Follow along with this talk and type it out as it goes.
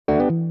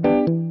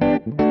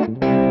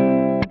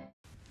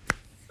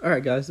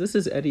Alright guys, this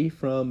is Eddie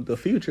from the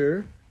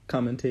future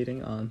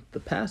commentating on the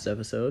past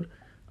episode.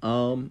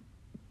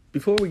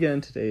 Before we get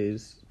into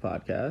today's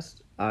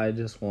podcast, I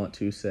just want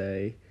to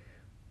say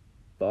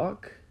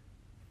fuck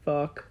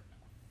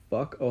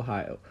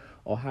Ohio.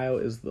 Ohio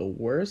is the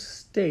worst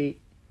state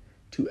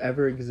to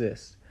ever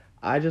exist.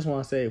 I just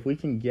want to say if we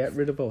can get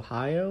rid of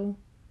Ohio,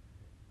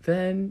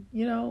 then,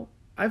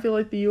 I feel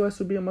like the U.S.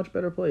 would be a much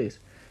better place.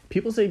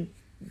 People say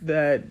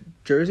that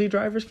Jersey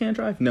drivers can't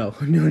drive? No.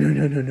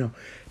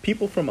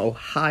 People from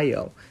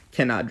Ohio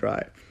cannot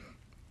drive.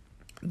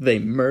 They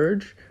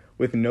merge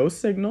with no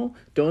signal,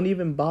 don't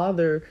even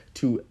bother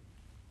to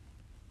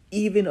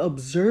even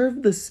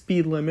observe the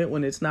speed limit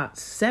when it's not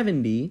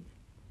 70,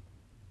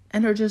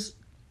 and are just,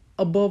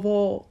 above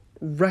all,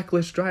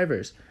 reckless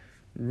drivers.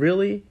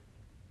 Really?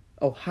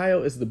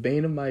 Ohio is the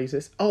bane of my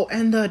existence. Oh,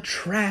 and the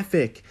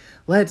traffic.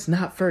 Let's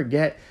not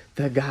forget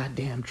the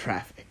goddamn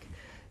traffic.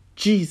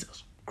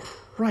 Jesus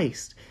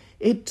Christ.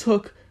 It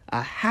took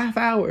a half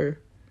hour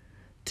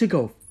to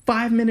go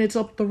 5 minutes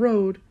up the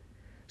road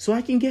so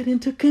I can get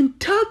into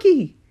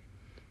Kentucky.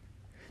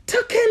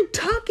 To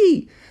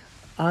Kentucky.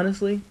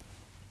 Honestly,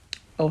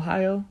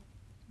 Ohio,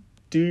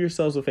 do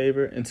yourselves a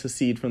favor and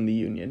secede from the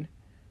Union.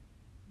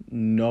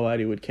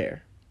 Nobody would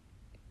care.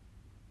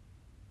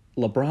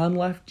 LeBron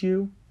left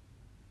you.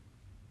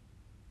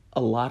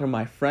 A lot of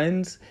my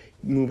friends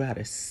move out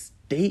of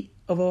state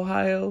of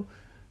Ohio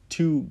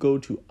to go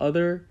to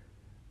other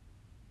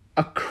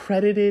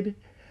accredited,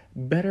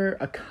 better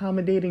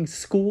accommodating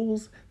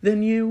schools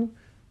than you.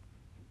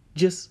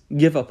 Just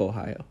give up,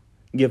 Ohio.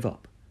 Give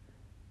up.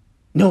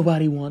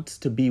 Nobody wants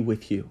to be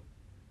with you.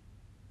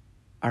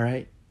 All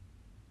right?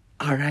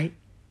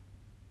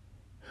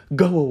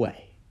 Go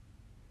away.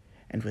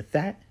 And with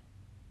that,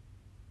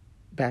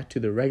 back to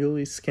the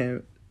regularly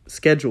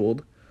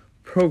scheduled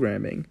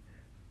programming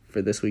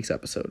for this week's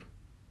episode.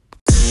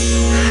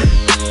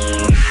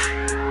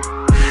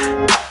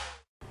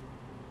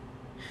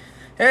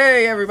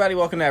 Hey everybody,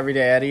 welcome to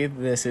Everyday Eddie.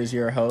 This is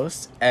your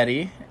host,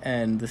 Eddie,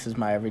 and this is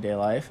my everyday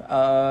life.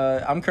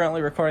 I'm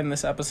currently recording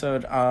this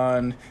episode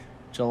on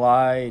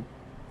July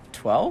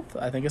 12th.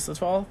 I think it's the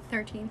 12th?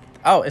 13th.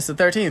 Oh, it's the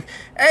 13th.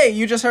 Hey,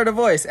 you just heard a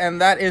voice,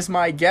 and that is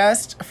my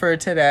guest for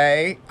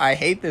today. I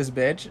hate this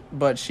bitch,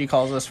 but she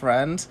calls us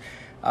friends.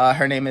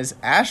 Her name is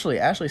Ashley.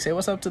 Ashley, say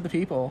what's up to the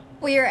people.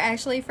 We are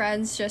actually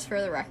friends, just for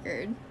the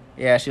record.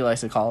 Yeah, she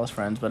likes to call us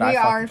friends, but we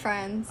are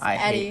friends.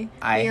 Eddie,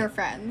 we are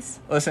friends.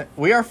 Listen,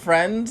 we are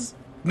friends.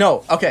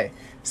 No, okay.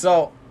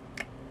 So,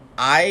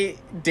 I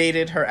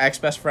dated her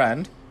ex-best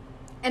friend.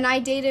 And I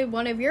dated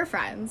one of your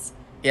friends.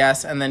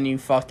 Yes, and then you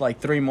fucked like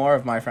 3 more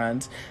of my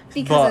friends.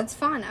 Because it's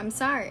fun, I'm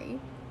sorry.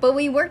 But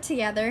we worked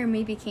together and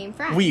we became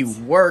friends. We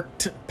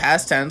worked,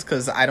 past tense,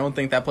 because I don't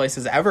think that place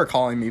is ever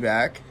calling me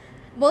back.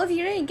 Well, if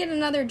you didn't get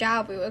another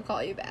job, we would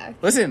call you back.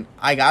 Listen,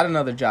 I got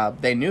another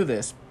job. They knew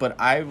this, but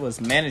I was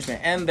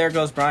management. And there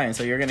goes Brian,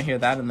 so you're going to hear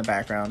that in the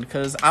background.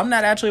 Because I'm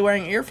not actually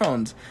wearing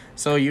earphones,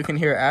 so you can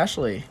hear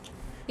Ashley.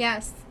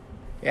 Yes.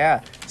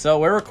 Yeah, so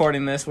we're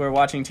recording this, we're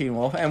watching Teen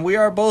Wolf, and we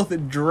are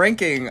both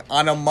drinking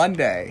on a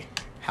Monday.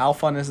 How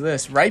fun is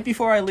this? Right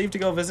before I leave to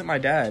go visit my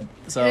dad.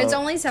 So and it's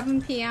only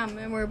 7 p.m.,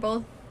 and we're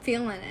both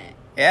feeling it.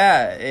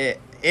 Yeah,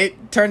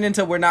 it turned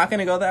into we're not going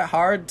to go that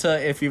hard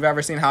to, if you've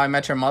ever seen How I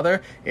Met Your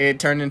Mother, it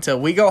turned into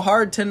we go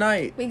hard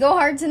tonight. We go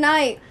hard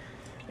tonight.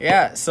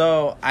 Yeah,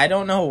 so I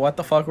don't know what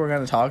the fuck we're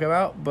going to talk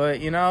about,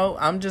 but,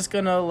 I'm just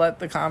going to let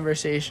the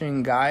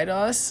conversation guide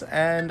us,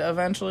 and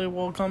eventually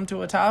we'll come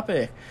to a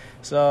topic.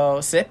 So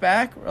sit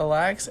back,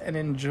 relax, and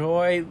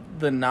enjoy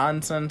the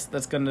nonsense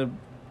that's going to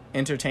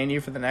entertain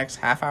you for the next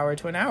half hour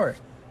to an hour.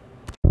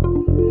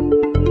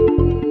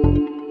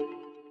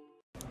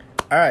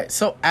 All right,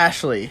 so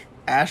Ashley,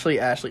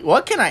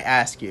 what can I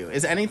ask you?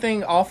 Is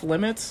anything off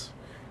limits?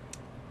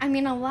 I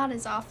mean, a lot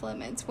is off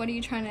limits. What are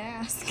you trying to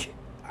ask?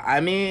 I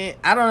mean,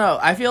 I don't know.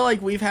 I feel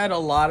like we've had a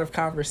lot of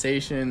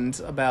conversations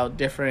about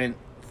different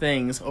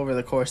things over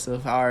the course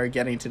of our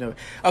getting to know.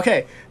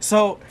 Okay,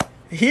 so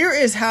here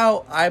is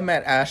how I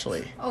met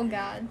Ashley. Oh,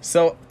 God.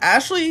 So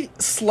Ashley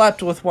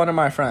slept with one of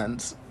my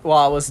friends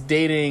while I was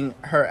dating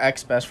her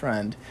ex-best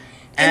friend.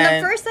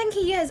 And the first thing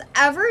he has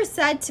ever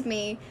said to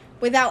me,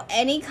 without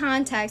any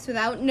context,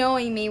 without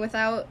knowing me,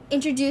 without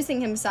introducing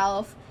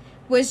himself,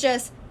 was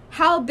just,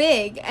 how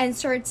big, and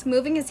starts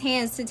moving his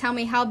hands to tell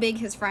me how big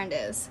his friend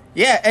is.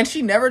 Yeah, and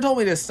she never told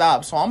me to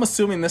stop, so I'm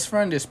assuming this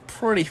friend is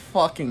pretty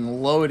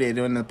fucking loaded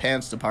in the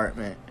pants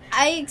department.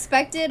 I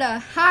expected a,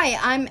 hi,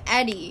 I'm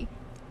Eddie,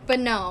 but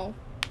no,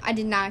 I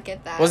did not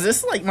get that. Was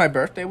this like my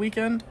birthday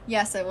weekend?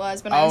 Yes, it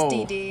was, but I was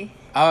DD.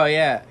 Oh,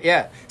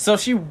 yeah. So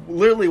she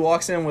literally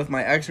walks in with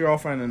my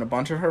ex-girlfriend and a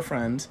bunch of her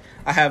friends.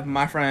 I have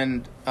my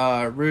friend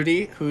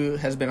Rudy, who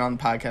has been on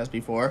the podcast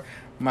before,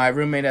 my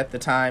roommate at the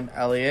time,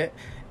 Elliot,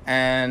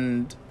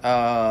 and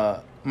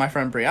my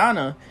friend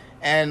Brianna.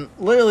 And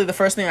literally the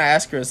first thing I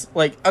ask her is,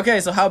 like, okay,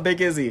 so how big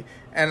is he?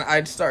 And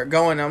I'd start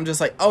going, and I'm just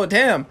like, oh,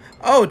 damn.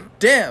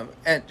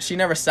 And she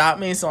never stopped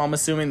me, so I'm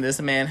assuming this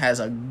man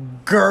has a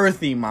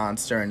girthy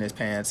monster in his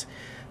pants.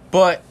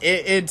 But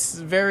it's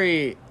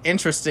very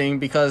interesting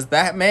because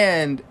that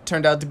man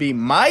turned out to be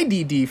my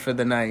DD for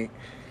the night.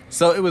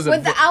 So it was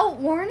without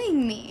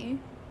warning me.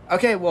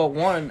 Okay, well,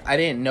 one, I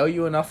didn't know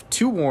you enough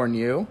to warn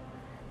you.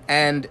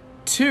 And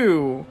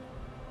two,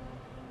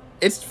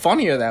 it's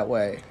funnier that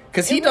way.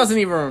 Because he doesn't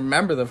even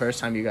remember the first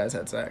time you guys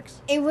had sex.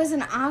 It was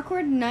an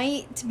awkward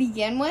night to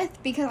begin with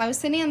because I was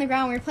sitting on the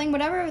ground. We were playing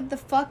whatever the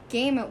fuck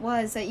game it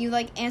was that you,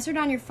 like, answered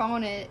on your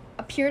phone. It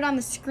appeared on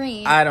the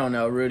screen. I don't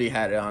know. Rudy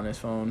had it on his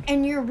phone.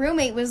 And your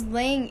roommate was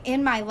laying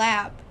in my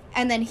lap.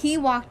 And then he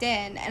walked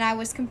in. And I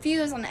was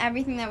confused on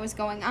everything that was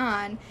going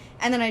on.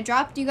 And then I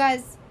dropped the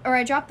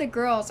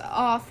girls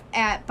off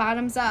at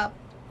Bottoms Up.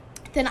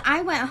 Then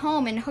I went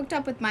home and hooked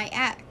up with my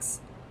ex.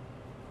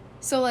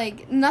 So,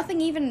 like, nothing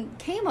even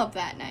came of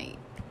that night.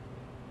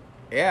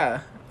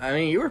 Yeah. I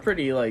mean, you were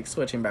pretty, like,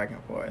 switching back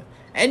and forth.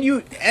 And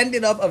you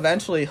ended up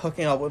eventually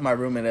hooking up with my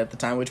roommate at the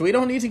time, which we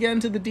don't need to get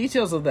into the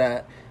details of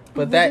that.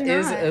 But that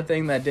is a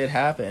thing that did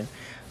happen.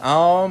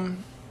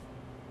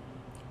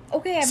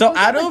 Okay, I've so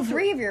out of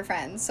 3 of your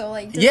friends, so,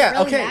 like, does it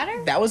really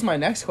matter? That was my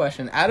next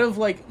question. Out of,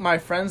 like, my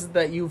friends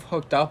that you've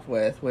hooked up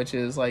with, which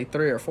is, like,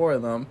 3 or 4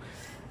 of them,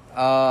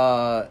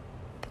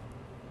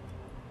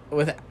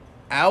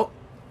 without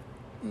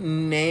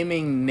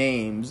naming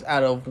names,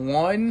 out of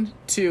 1,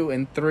 2,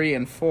 and 3,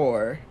 and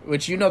 4,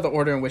 which you know the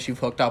order in which you've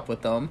hooked up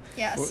with them.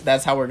 Yes.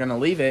 That's how we're going to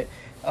leave it.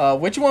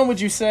 Which one would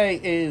you say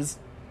is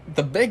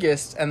the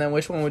biggest, and then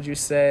which one would you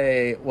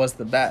say was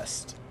the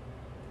best?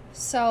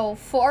 So,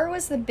 4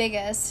 was the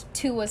biggest,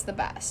 2 was the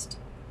best.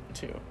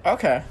 2.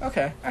 Okay.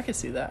 I can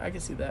see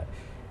that.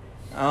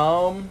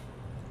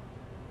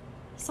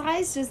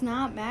 Size does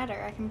not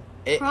matter. I can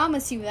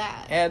promise you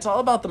that. Yeah, it's all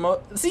about the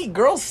See,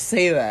 girls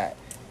say that.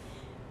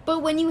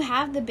 But when you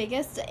have the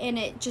biggest and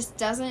it just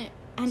doesn't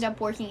end up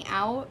working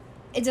out,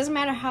 it doesn't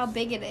matter how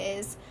big it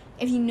is.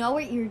 If you know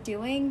what you're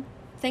doing,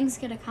 things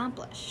get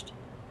accomplished.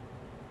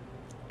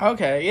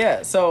 Okay,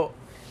 yeah. So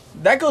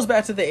that goes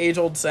back to the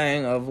age-old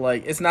saying of,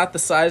 like, it's not the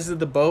size of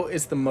the boat,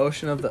 it's the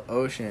motion of the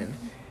ocean.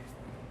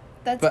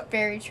 That's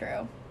very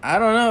true. I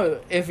don't know.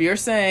 If you're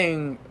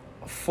saying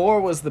 4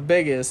 was the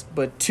biggest,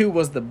 but 2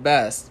 was the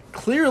best,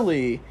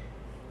 clearly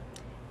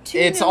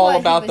it's all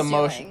about the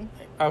motion.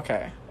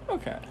 Okay.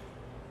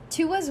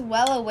 2 was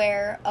well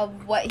aware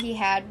of what he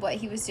had, what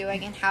he was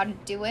doing, and how to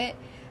do it.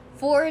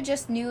 4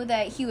 just knew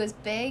that he was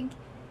big,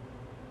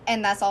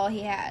 and that's all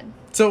he had.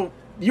 So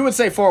you would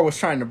say 4 was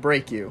trying to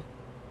break you?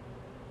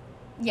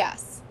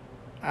 Yes.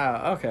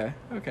 Oh,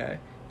 okay.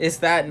 Is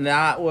that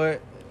not what...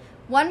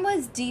 1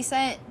 was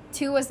decent,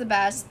 2 was the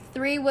best,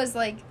 3 was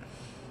like...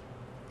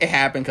 It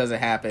happened because it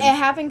happened. It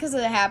happened because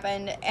it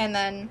happened, and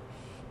then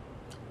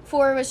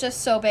 4 was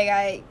just so big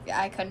I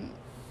couldn't.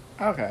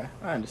 Okay,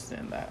 I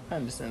understand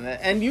that.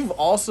 And you've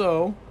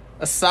also,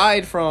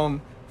 aside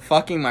from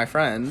fucking my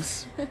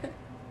friends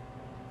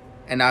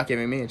and not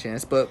giving me a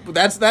chance, but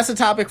that's a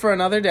topic for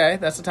another day.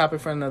 That's not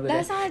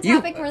a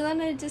topic we're going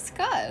to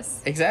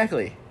discuss.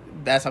 Exactly.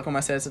 That's how come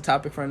I said it's a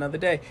topic for another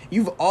day.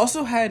 You've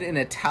also had an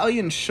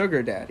Italian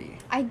sugar daddy.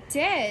 I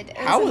did.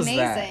 How was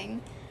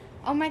amazing.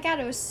 Oh my god,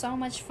 it was so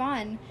much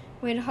fun.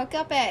 We'd hook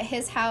up at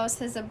his house,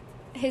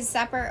 his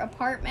separate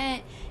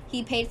apartment.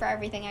 He paid for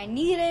everything I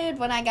needed.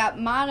 When I got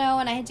mono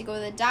and I had to go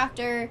to the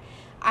doctor,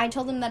 I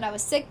told him that I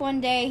was sick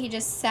one day. He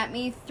just sent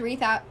me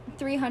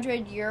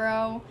 300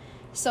 euro.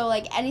 So,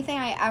 like, anything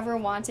I ever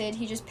wanted,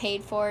 he just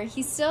paid for.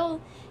 He still,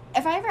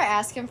 if I ever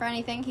ask him for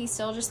anything, he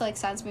still just, like,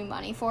 sends me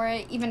money for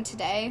it, even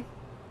today.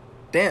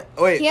 Damn,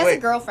 wait. He has a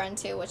girlfriend,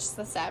 too, which is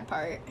the sad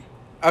part.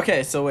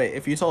 Okay, so wait,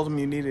 if you told him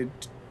you needed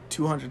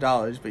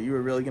 $200, but you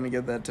were really going to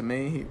give that to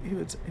me, he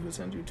would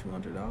send you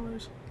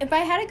 $200? If I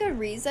had a good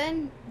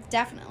reason,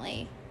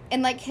 definitely.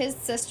 And, like, his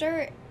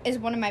sister is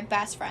one of my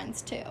best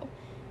friends, too.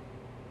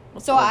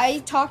 So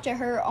I talk to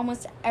her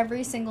almost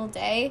every single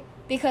day.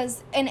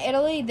 Because in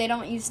Italy, they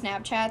don't use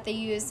Snapchat. They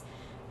use,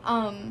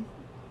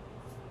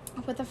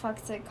 what the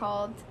fuck is it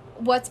called?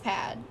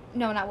 WhatsApp.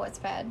 No, not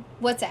WhatsApp.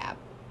 WhatsApp.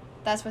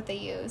 That's what they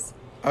use.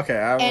 Okay,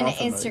 and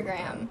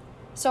Instagram.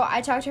 So I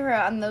talk to her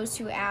on those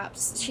 2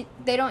 apps.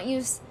 They don't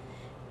use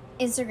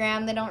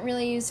Instagram. They don't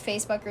really use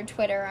Facebook or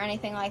Twitter or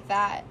anything like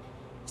that.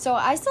 So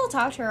I still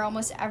talk to her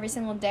almost every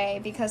single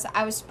day because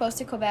I was supposed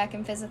to go back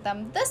and visit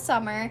them this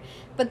summer,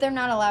 but they're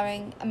not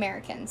allowing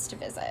Americans to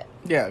visit.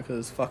 Yeah,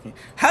 because fucking...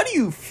 How do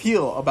you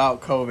feel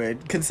about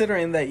COVID,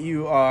 considering that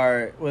you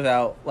are,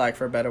 without lack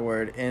for a better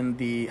word, in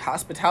the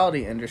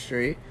hospitality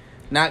industry,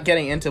 not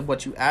getting into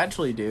what you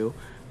actually do,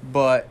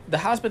 but the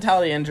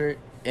hospitality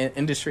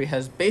industry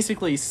has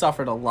basically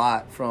suffered a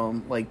lot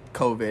from, like,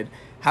 COVID.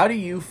 How do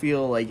you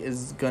feel like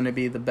is going to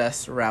be the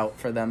best route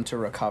for them to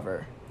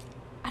recover?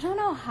 I don't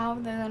know how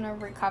they're going to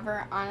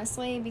recover,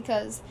 honestly,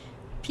 because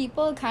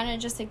people kind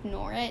of just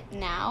ignore it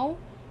now.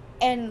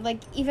 And, like,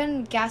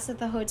 even guests at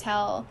the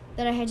hotel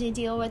that I had to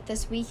deal with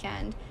this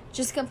weekend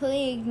just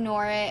completely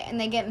ignore it,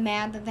 and they get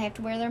mad that they have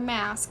to wear their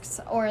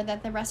masks, or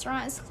that the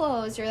restaurant is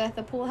closed, or that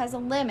the pool has a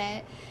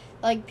limit.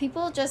 Like,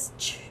 people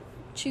just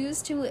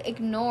choose to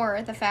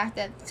ignore the fact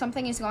that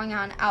something is going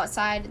on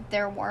outside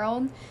their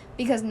world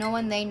because no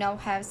one they know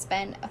has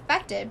been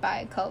affected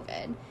by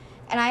COVID.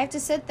 And I have to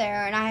sit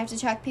there and I have to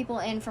check people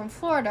in from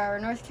Florida or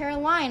North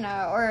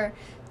Carolina or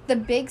the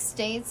big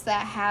states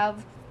that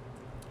have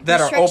that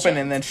are open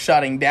and then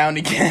shutting down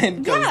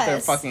again because they're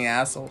Yes. fucking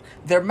assholes.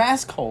 They're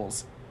mask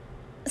holes.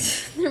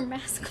 They're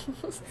mask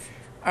holes.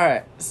 All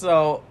right,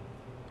 so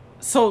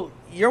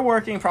you're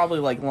working probably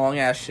like long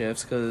ass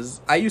shifts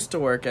because I used to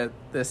work at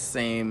this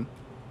same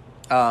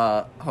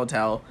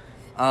hotel.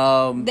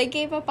 They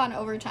gave up on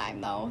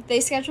overtime though.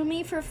 They schedule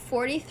me for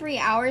 43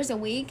 hours a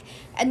week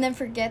and then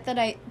forget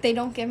that they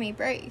don't give me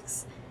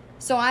breaks.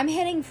 So I'm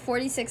hitting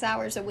 46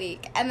 hours a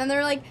week. And then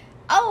they're like,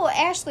 "Oh,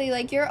 Ashley,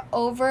 like you're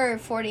over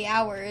 40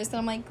 hours." And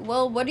I'm like,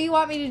 "Well, what do you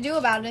want me to do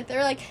about it?"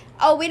 They're like,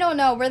 "Oh, we don't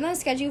know. We're going to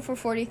schedule you for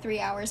 43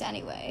 hours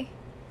anyway."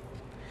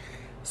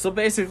 So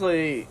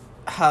basically,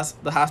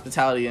 the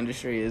hospitality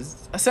industry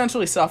is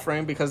essentially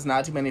suffering because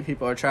not too many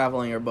people are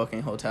traveling or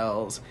booking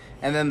hotels.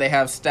 And then they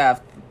have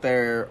staff that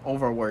they're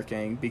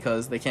overworking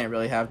because they can't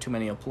really have too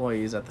many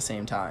employees at the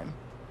same time.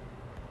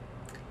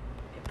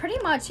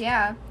 Pretty much,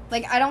 yeah.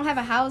 Like, I don't have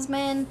a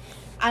houseman.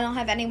 I don't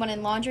have anyone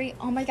in laundry.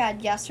 Oh my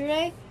god,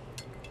 yesterday,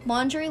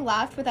 laundry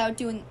left without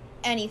doing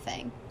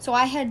anything. So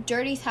I had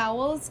dirty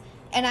towels,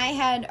 and I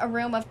had a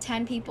room of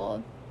 10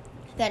 people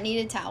that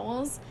needed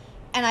towels.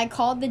 And I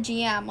called the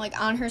GM, like,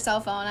 on her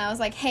cell phone. I was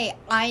like, "Hey,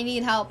 I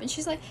need help." And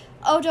she's like,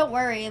 "Oh, don't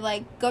worry.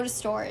 Like, go to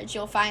storage.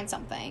 You'll find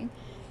something."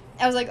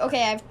 I was like,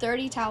 "Okay, I have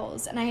 30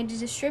 towels." And I had to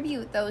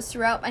distribute those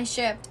throughout my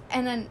shift.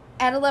 And then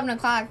at 11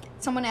 o'clock,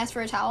 someone asked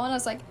for a towel. And I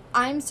was like,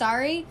 "I'm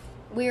sorry.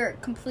 We're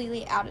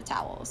completely out of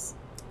towels."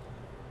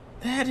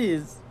 That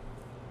is...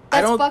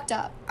 That's fucked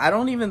up. I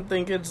don't even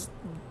think it's,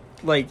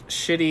 like,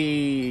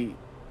 shitty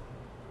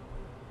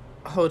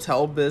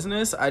hotel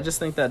business. I just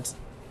think that's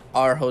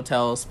our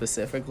hotel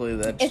specifically.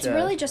 It's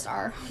really just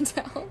our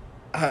hotel.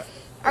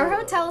 Our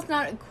hotel is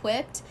not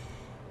equipped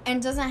and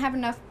doesn't have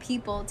enough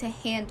people to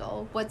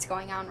handle what's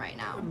going on right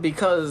now.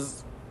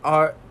 Because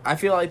I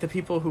feel like the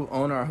people who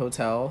own our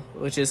hotel,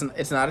 which isn't,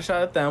 it's not a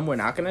shot at them, we're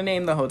not going to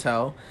name the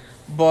hotel,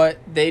 but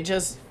they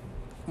just,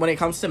 when it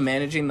comes to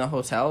managing the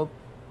hotel,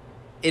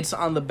 it's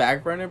on the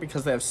back burner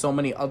because they have so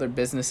many other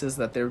businesses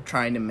that they're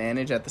trying to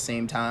manage at the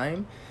same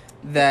time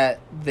that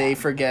they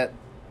forget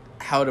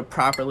how to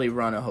properly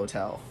run a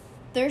hotel.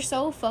 They're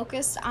so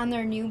focused on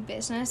their new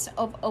business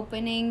of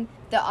opening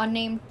the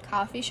unnamed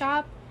coffee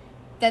shop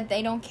that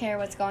they don't care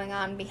what's going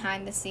on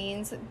behind the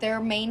scenes. Their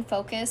main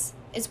focus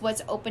is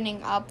what's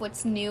opening up,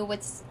 what's new,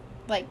 what's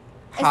like...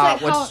 It's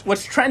Hot, like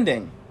what's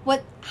trending.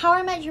 How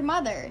I Met Your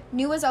Mother.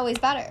 New was always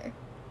better.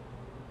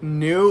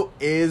 New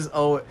is...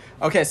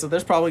 Okay, so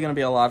there's probably going to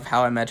be a lot of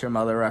How I Met Your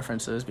Mother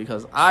references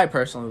because I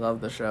personally love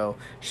the show.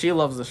 She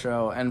loves the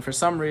show. And for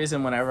some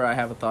reason, whenever I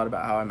have a thought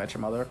about How I Met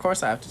Your Mother, of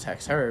course I have to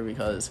text her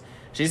because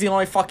she's the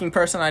only fucking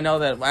person I know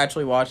that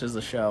actually watches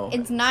the show.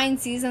 It's 9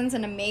 seasons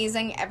and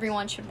amazing.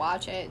 Everyone should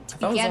watch it to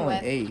begin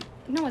with. 8.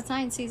 No, it's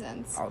 9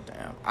 seasons. Oh,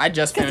 damn. I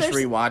just finished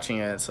rewatching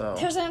it, so...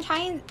 There's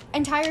an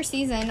entire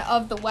season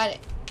of the wedding.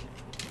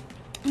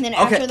 And then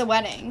after the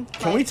wedding...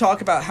 Can we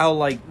talk about how,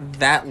 like,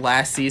 that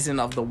last season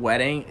of The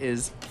Wedding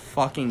is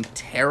fucking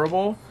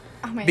terrible?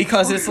 Oh my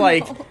because God. It's,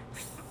 like,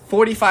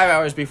 45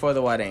 hours before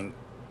the wedding,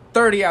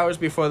 30 hours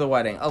before the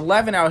wedding,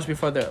 11 hours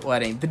before the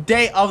wedding, the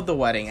day of the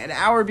wedding, an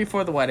hour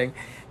before the wedding,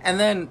 and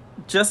then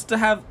just to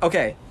have...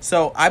 Okay,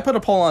 so I put a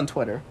poll on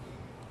Twitter,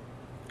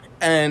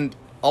 and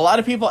a lot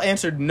of people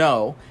answered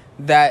no,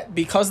 that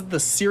because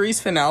the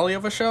series finale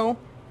of a show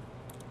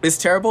is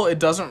terrible, it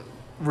doesn't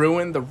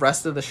ruin the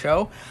rest of the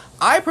show.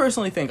 I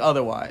personally think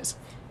otherwise.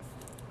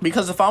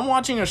 Because if I'm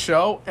watching a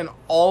show and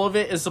all of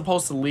it is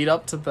supposed to lead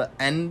up to the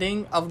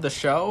ending of the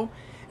show,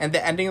 and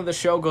the ending of the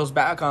show goes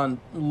back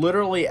on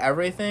literally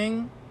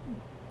everything,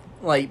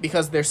 like,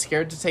 because they're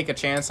scared to take a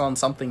chance on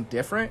something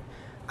different,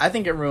 I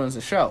think it ruins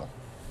the show.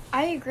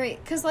 I agree.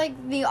 Because,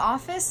 like, The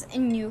Office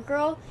and New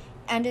Girl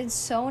ended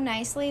so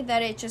nicely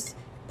that it just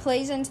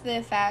plays into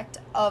the fact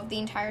of the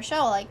entire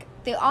show. Like,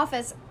 The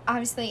Office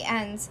obviously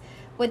ends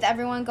with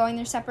everyone going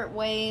their separate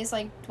ways.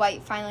 Like,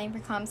 Dwight finally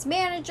becomes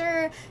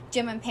manager.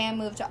 Jim and Pam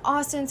move to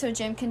Austin so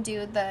Jim can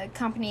do the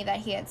company that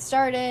he had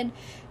started.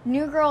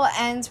 New Girl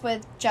ends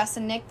with Jess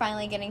and Nick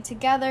finally getting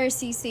together.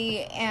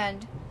 Cece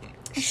and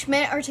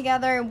Schmidt are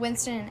together.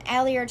 Winston and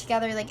Allie are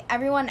together. Like,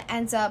 everyone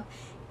ends up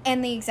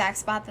in the exact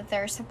spot that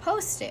they're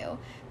supposed to.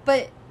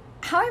 But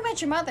How I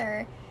Met Your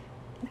Mother,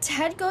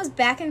 Ted goes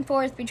back and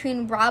forth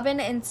between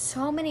Robin and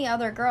so many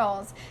other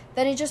girls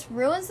that it just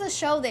ruins the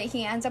show that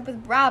he ends up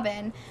with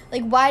Robin.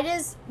 Like, why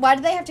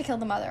do they have to kill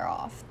the mother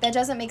off? That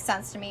doesn't make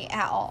sense to me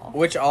at all.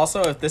 Which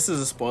also, if this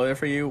is a spoiler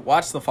for you,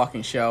 watch the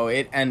fucking show.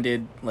 It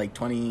ended, like,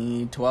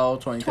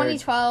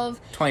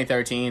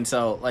 2013.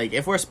 So, like,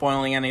 if we're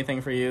spoiling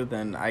anything for you,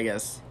 then I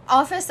guess...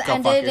 Office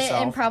ended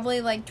in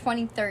probably, like,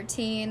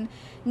 2013.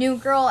 New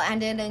Girl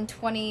ended in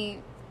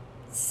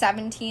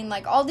 2017.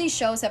 Like, all these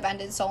shows have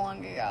ended so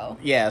long ago.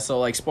 Yeah, so,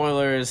 like,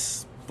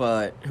 spoilers,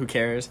 but who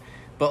cares?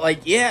 But,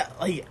 like, yeah,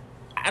 like,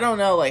 I don't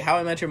know, like, How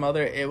I Met Your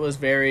Mother, it was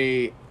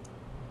very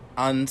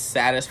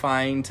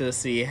unsatisfying to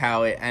see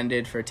how it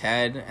ended for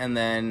Ted, and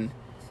then...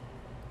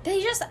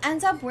 They just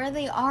end up where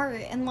they are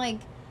in, like,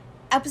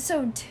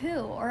 episode 2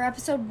 or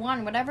episode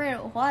 1, whatever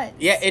it was.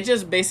 Yeah, it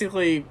just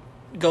basically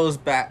goes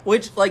back,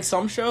 which, like,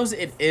 some shows,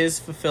 it is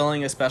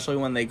fulfilling, especially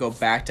when they go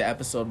back to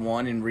episode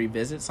 1 and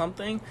revisit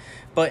something,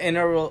 but in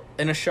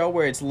a show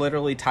where it's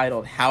literally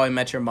titled How I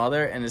Met Your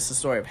Mother, and it's the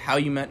story of how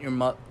you met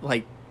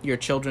your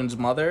children's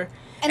mother,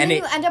 and then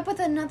you end up with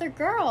another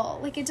girl.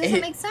 Like, it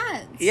doesn't make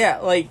sense. Yeah,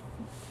 like,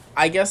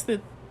 I guess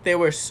that they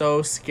were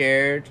so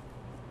scared,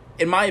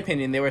 in my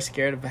opinion, they were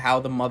scared of how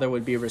the mother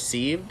would be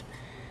received,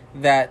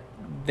 that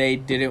they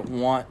didn't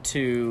want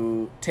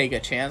to take a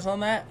chance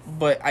on that,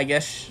 but I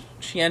guess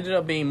she ended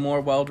up being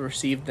more well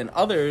received than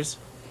others,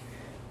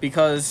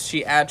 because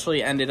she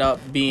actually ended up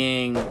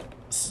being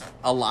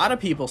a lot of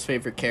people's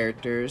favorite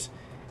characters,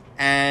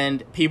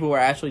 and people were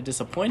actually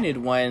disappointed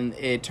when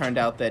it turned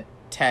out that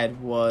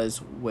Ted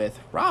was with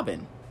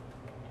Robin.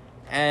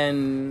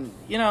 And,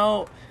 you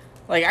know,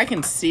 like, I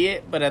can see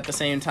it, but at the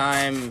same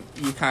time,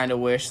 you kind of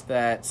wish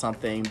that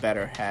something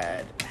better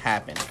had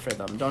happened for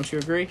them. Don't you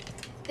agree?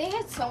 They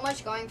had so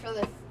much going for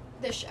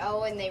the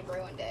show, and they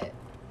ruined it.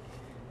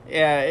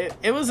 Yeah,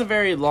 it was a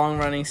very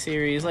long-running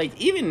series. Like,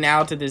 even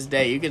now to this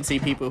day, you can see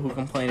people who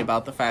complain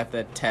about the fact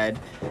that Ted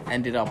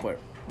ended up with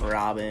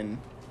Robin.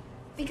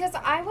 Because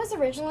I was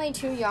originally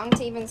too young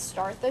to even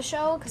start the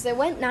show, because it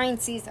went 9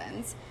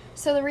 seasons.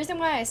 So the reason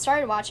why I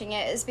started watching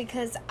it is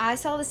because I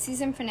saw the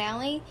season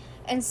finale,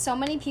 and so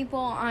many people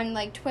on,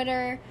 like,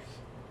 Twitter,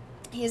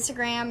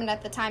 Instagram, and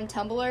at the time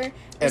Tumblr were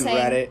and saying,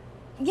 Reddit.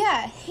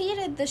 Yeah,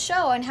 hated the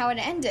show and how it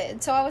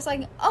ended. So I was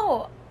like,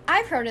 oh,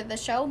 I've heard of the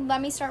show,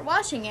 let me start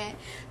watching it.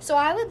 So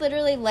I would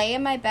literally lay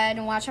in my bed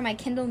and watch on my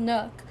Kindle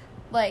Nook,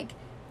 like,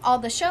 all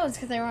the shows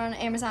because they were on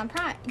Amazon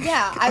Prime.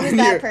 Yeah, I was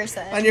that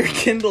person. On your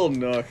Kindle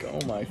Nook.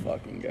 Oh my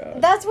fucking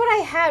god. That's what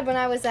I had when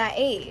I was that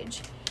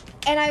age.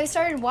 And I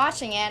started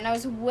watching it, and I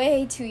was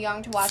way too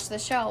young to watch the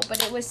show,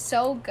 but it was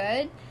so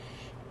good.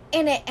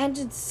 And it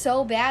ended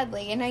so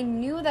badly, and I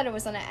knew that it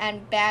was going to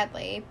end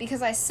badly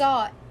because I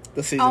saw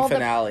the season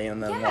finale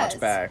and then watched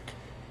back.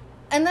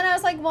 And then I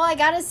was like, well, I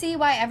got to see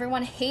why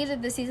everyone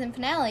hated the season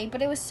finale,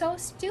 but it was so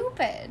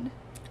stupid.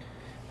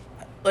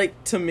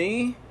 Like, to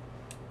me,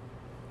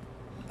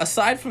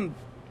 aside from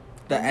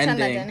the ending...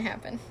 that didn't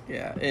happen.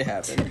 Yeah, it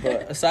happened.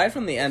 But aside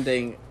from the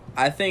ending,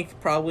 I think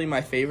probably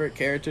my favorite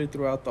character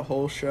throughout the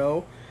whole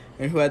show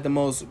and who had the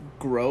most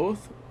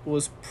growth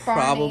was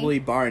probably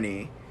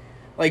Barney.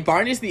 Like,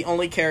 Barney's the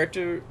only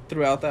character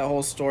throughout that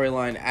whole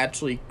storyline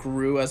actually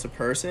grew as a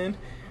person.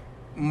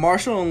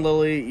 Marshall and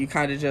Lily, you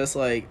kind of just,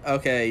 like,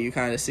 okay, you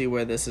kind of see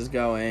where this is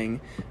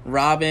going.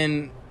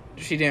 Robin,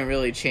 she didn't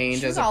really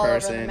change as a person.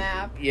 She's all over the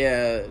map.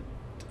 Yeah.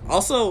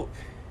 Also,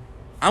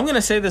 I'm going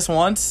to say this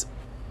once,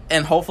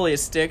 and hopefully it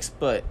sticks,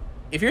 but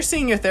if you're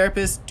seeing your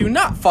therapist, do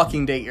not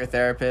fucking date your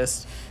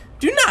therapist.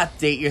 Do not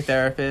date your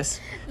therapist.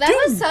 That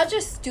was such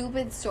a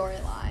stupid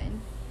storyline.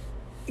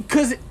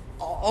 Because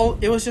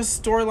it was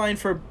just a storyline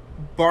for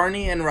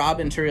Barney and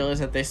Robin to realize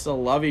that they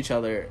still love each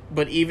other.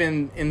 But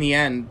even in the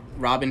end,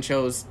 Robin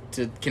chose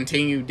to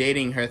continue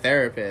dating her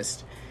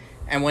therapist.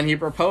 And when he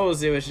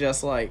proposed, it was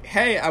just like,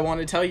 hey, I want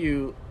to tell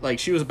you, like,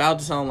 she was about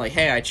to tell him, like,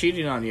 hey, I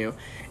cheated on you.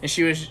 And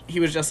he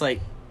was just like,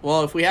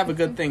 well, if we have a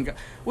good thing,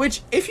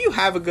 which, if you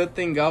have a good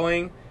thing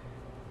going,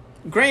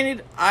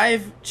 granted,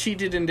 I've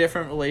cheated in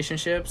different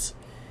relationships.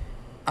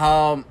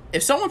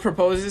 If someone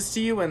proposes to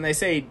you and they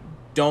say,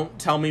 don't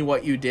tell me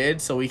what you did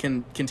so we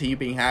can continue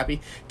being happy,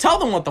 tell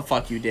them what the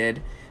fuck you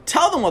did.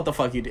 Tell them what the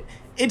fuck you did.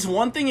 It's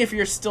one thing if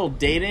you're still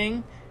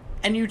dating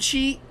and you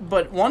cheat,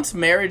 but once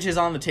marriage is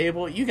on the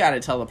table, you gotta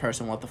tell the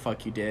person what the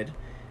fuck you did.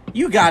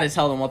 You gotta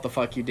tell them what the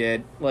fuck you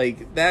did.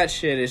 Like, that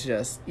shit is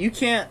just... You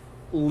can't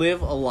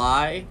live a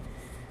lie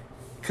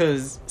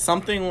because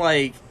something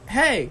like,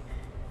 hey,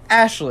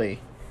 Ashley,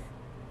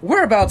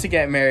 we're about to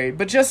get married,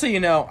 but just so you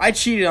know, I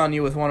cheated on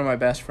you with one of my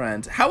best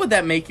friends. How would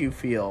that make you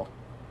feel?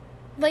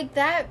 Like,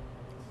 that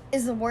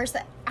is the worst.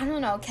 I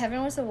don't know.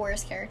 Kevin was the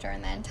worst character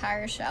in the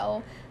entire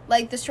show.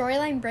 Like, the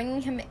storyline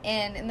bringing him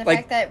in, and the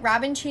fact that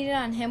Robin cheated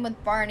on him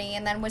with Barney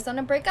and then was going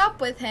to break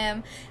up with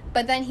him,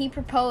 but then he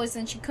proposed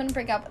and she couldn't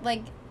break up.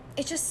 Like,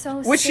 it's just so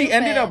Which stupid. She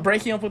ended up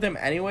breaking up with him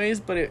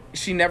anyways, but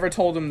she never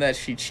told him that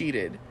she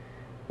cheated.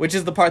 Which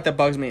is the part that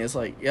bugs me. Is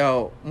like,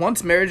 yo,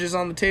 once marriage is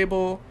on the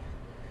table,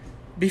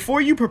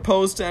 before you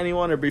propose to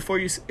anyone or before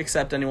you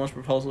accept anyone's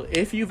proposal,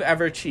 if you've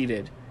ever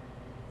cheated,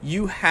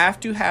 you have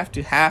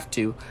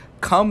to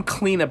come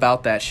clean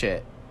about that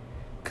shit.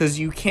 Because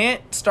you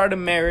can't start a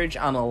marriage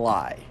on a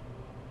lie.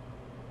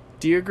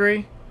 Do you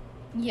agree?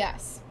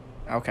 Yes.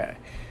 Okay,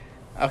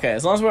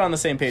 as long as we're on the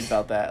same page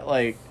about that.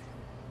 Like,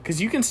 because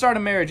you can start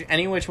a marriage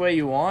any which way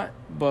you want,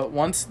 but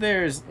once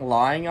there's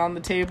lying on the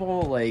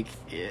table, like,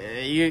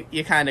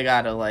 you kind of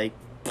gotta, like,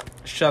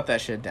 shut that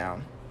shit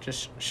down.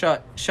 Just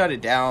shut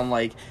it down.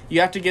 Like,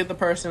 you have to give the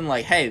person,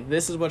 like, hey,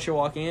 this is what you're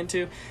walking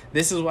into.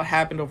 This is what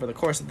happened over the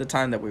course of the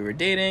time that we were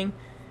dating.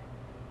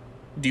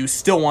 Do you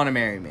still want to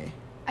marry me?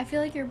 I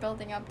feel like you're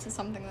building up to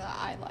something that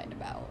I lied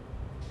about.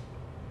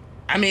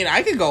 I mean,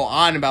 I could go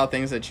on about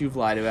things that you've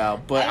lied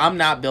about, but I'm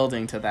not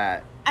building to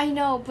that. I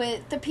know,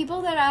 but the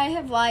people that I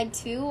have lied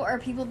to are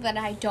people that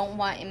I don't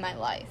want in my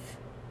life.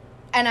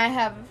 And I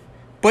have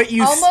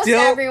almost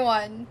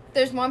everyone.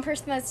 There's one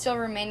person that's still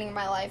remaining in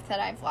my life that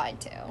I've lied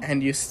to.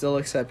 And you still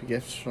accept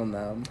gifts from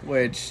them,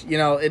 which, you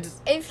know,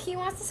 it's... If he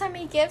wants to send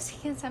me gifts, he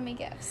can send me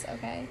gifts,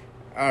 okay?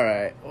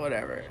 Alright,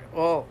 whatever.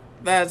 Well,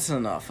 that's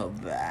enough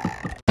of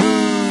that.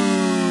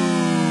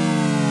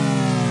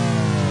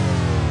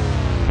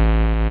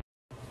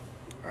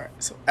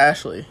 Alright, so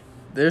Ashley,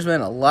 there's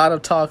been a lot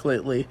of talk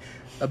lately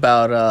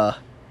about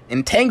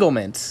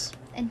entanglements.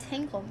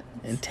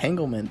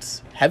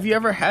 Entanglements. Have you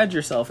ever had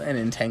yourself an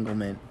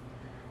entanglement?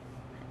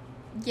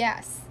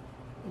 Yes.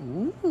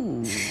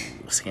 Ooh,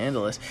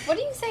 scandalous. What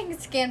are you saying is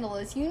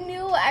scandalous? You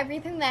knew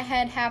everything that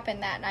had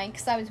happened that night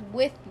because I was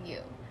with you.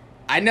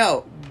 I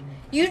know.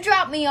 You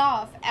dropped me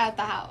off at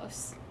the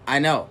house. I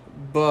know,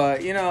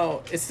 but, you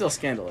know, it's still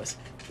scandalous.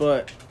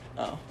 But,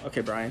 oh,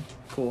 okay, Brian.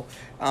 Cool.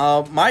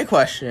 My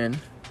question,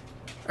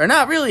 or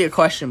not really a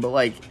question, but,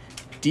 like,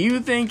 do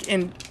you think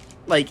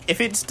if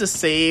it's to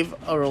save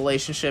a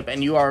relationship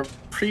and you are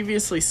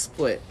previously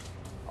split,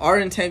 are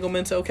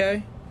entanglements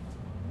okay?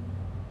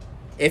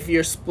 If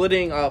you're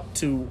splitting up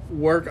to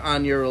work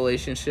on your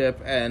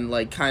relationship and,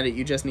 like, kind of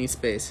you just need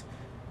space,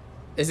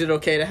 is it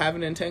okay to have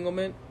an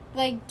entanglement?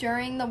 Like,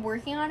 during the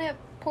working on it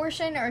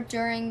portion or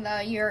during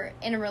the you're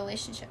in a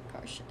relationship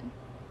portion?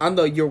 On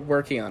the you're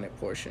working on it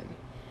portion.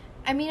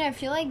 I mean, I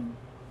feel like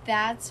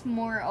that's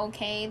more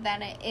okay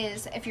than it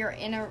is if you're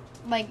in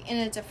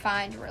a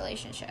defined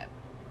relationship.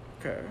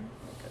 Okay.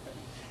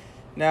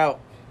 Now,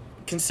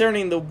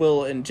 concerning the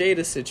Will and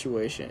Jada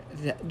situation,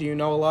 do you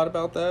know a lot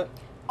about that?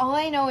 All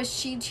I know is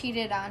she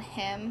cheated on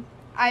him.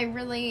 I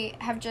really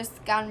have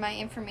just gotten my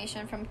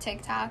information from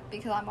TikTok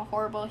because I'm a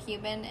horrible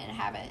human and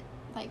haven't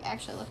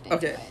actually looked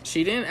into it.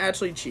 She didn't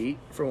actually cheat,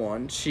 for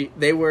one.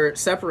 They were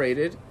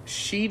separated.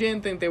 She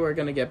didn't think they were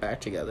going to get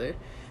back together.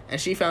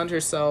 And she found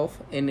herself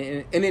in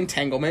an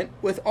entanglement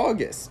with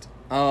August.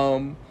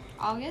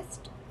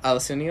 August?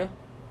 Alessia,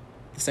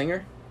 the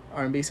singer?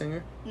 R&B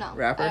singer? No.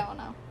 Rapper? I don't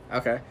know.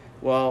 Okay.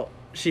 Well,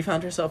 she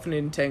found herself in an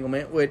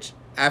entanglement, which,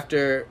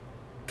 after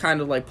kind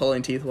of like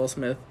pulling teeth, Will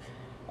Smith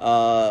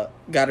got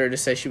her to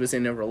say she was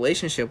in a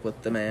relationship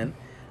with the man.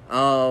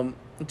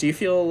 Do you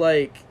feel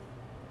like...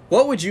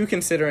 What would you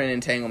consider an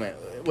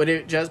entanglement? Would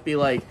it just be,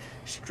 like,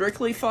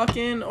 strictly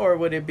fucking, or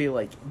would it be,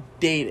 like,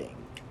 dating?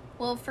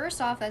 Well,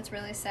 first off, that's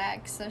really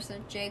sad, because there's a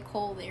J.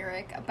 Cole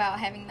lyric about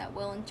having that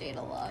Will and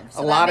Jada love.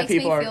 So a lot that of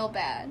people makes me feel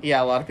bad.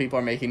 Yeah, a lot of people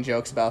are making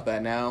jokes about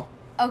that now.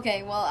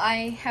 Okay, well,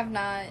 I have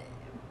not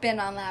been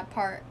on that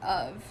part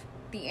of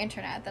the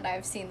internet that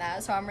I've seen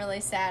that, so I'm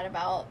really sad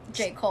about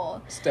J.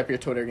 Cole. Step your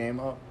Twitter game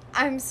up.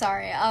 I'm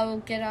sorry, I'll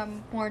get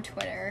on more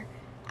Twitter.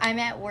 I'm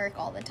at work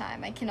all the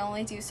time. I can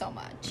only do so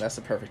much. That's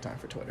the perfect time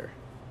for Twitter.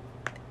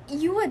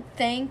 You would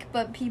think,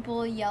 but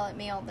people yell at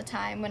me all the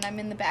time when I'm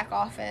in the back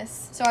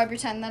office. So I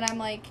pretend that I'm,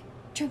 like,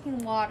 drinking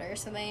water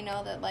so they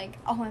know that, like,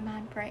 oh, I'm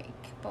on break.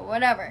 But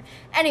whatever.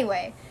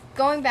 Anyway,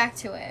 going back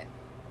to it.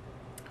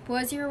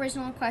 What was your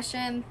original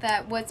question?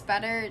 That what's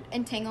better,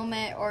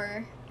 entanglement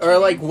or... Or,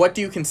 like, what do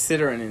you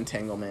consider an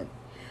entanglement?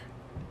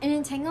 An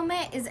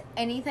entanglement is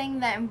anything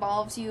that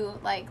involves you,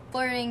 like,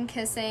 flirting,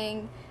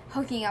 kissing,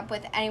 hooking up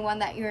with anyone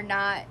that you're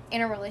not in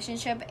a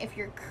relationship if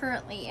you're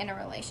currently in a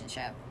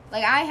relationship.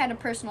 Like, I had a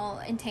personal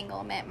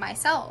entanglement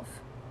myself.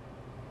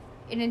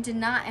 And it did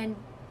not end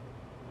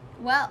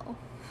well.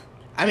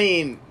 I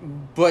mean,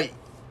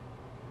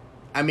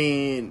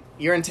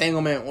 your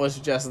entanglement was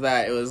just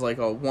that. It was like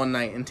a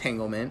one-night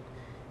entanglement.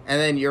 And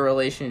then your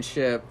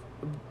relationship,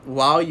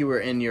 while you were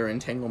in your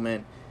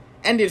entanglement,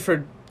 ended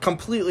for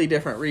completely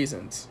different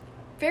reasons.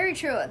 Very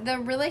true. The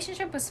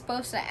relationship was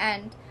supposed to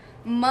end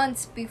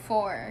months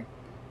before,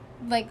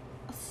 like,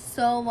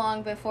 so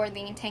long before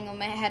the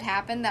entanglement had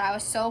happened, that I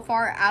was so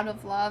far out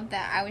of love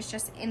that I was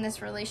just in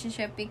this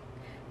relationship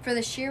for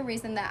the sheer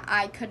reason that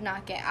I could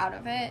not get out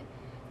of it.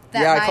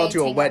 Yeah, I called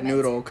you a wet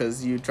noodle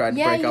because you tried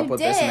to break up with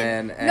this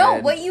man. And... No,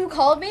 what you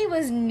called me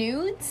was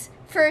nudes,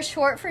 for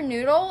short for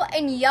noodle,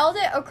 and yelled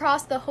it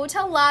across the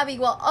hotel lobby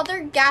while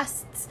other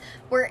guests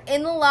were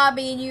in the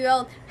lobby, and you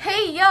yelled,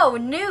 "Hey, yo,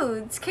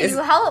 nudes, can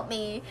you help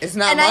me?" It's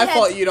not my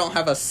fault you don't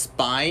have a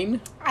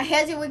spine. I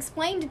had to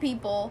explain to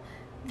people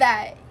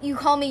that you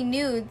call me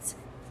nudes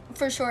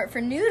for short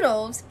for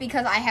noodles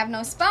because I have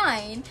no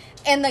spine,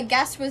 and the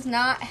guest was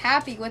not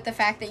happy with the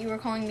fact that you were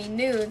calling me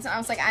nudes. I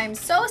was like, I'm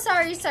so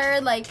sorry, sir.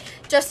 Like,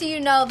 just so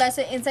you know, that's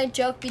an inside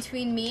joke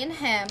between me and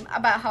him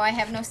about how I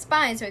have no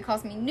spine, so he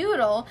calls me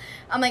noodle.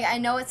 I'm like, I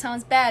know it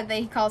sounds bad that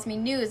he calls me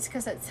nudes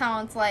because it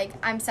sounds like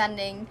I'm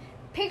sending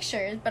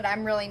pictures, but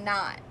I'm really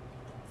not.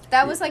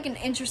 That was like an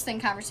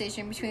interesting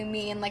conversation between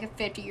me and like a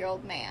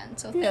 50-year-old man.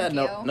 So thank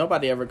you.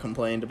 Nobody ever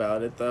complained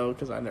about it though,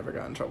 because I never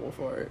got in trouble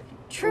for it.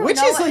 True,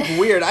 which is like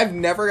weird. I've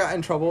never got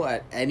in trouble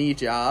at any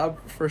job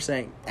for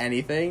saying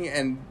anything,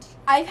 and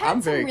I've had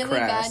I'm some very really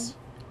crass.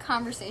 bad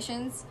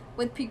conversations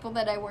with people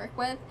that I work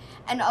with,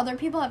 and other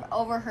people have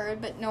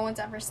overheard, but no one's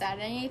ever said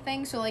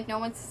anything. So like no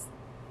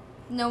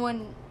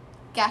one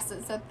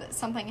guesses that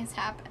something has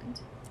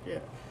happened. Yeah,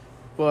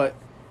 but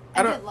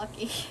I get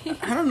lucky.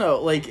 I don't know.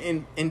 Like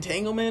in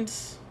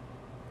entanglements,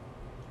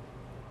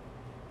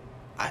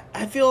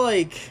 I feel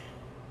like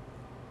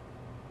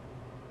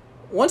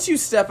once you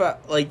step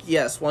out,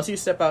 once you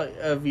step out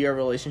of your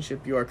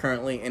relationship, you are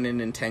currently in an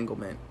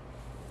entanglement.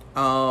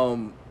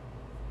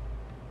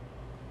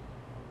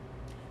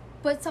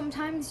 But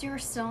sometimes you're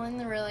still in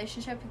the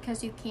relationship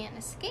because you can't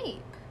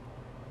escape.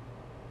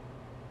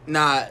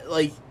 Nah,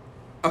 like,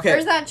 okay. Or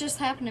does that just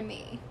happen to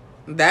me?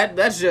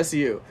 That's just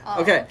you.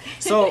 Oh, okay,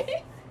 so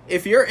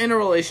if you're in a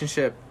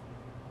relationship,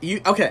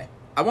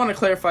 I want to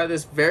clarify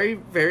this very,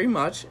 very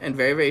much and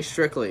very, very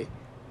strictly.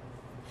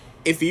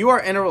 If you are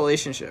in a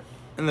relationship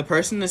and the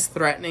person is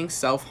threatening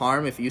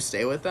self-harm if you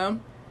stay with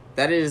them,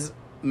 that is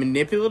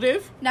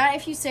manipulative. Not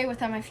if you stay with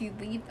them, if you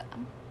leave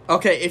them.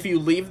 Okay, if you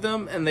leave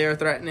them and they are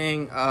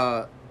threatening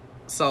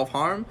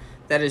self-harm,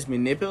 that is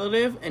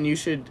manipulative, and you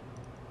should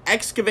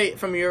excavate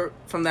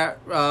from that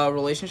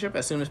relationship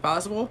as soon as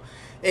possible.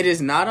 It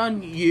is not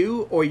on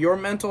you or your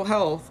mental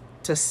health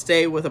to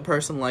stay with a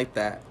person like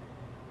that.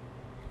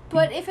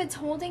 But if it's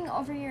holding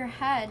over your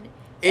head,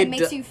 it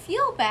makes you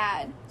feel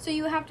bad, so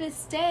you have to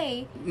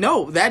stay.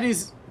 No, that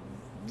is...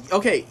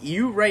 Okay,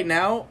 you right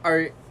now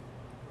are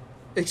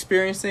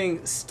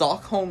experiencing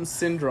Stockholm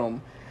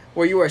Syndrome,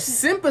 where you are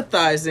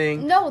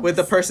sympathizing with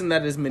the person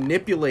that is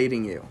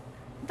manipulating you.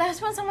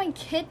 That's when someone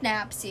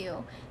kidnaps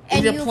you.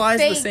 And it applies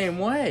the same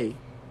way.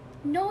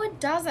 No, it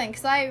doesn't,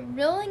 because I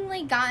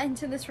willingly got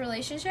into this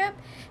relationship,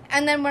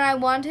 and then when I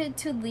wanted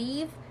to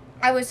leave,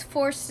 I was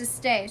forced to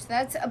stay. So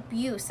that's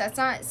abuse. That's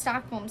not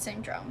Stockholm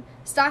Syndrome.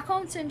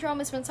 Stockholm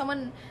Syndrome is when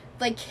someone,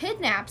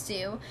 kidnaps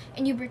you,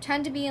 and you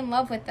pretend to be in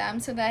love with them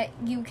so that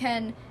you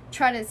can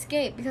try to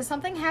escape, because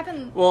something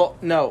happened. Well,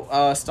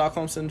 no,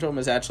 Stockholm Syndrome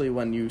is actually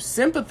when you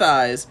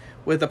sympathize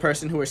with the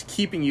person who is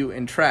keeping you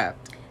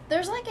entrapped.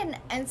 There's an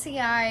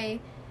NCI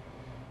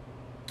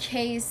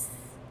case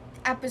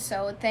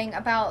episode thing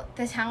about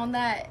the town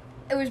that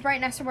it was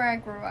right next to where I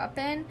grew up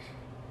in,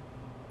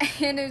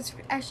 and it was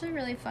actually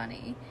really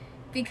funny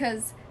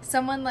because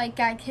someone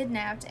got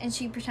kidnapped and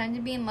she pretended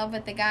to be in love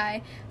with the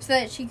guy so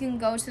that she can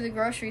go to the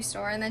grocery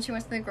store, and then she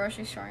went to the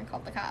grocery store and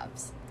called the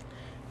cops.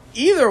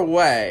 Either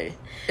way,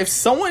 if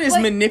someone is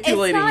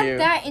manipulating you... It's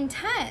not that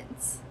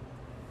intense.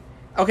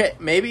 Okay,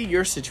 maybe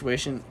your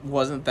situation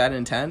wasn't that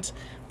intense,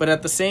 but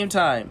at the same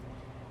time,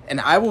 and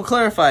I will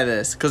clarify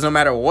this, because no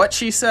matter what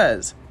she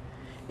says,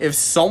 if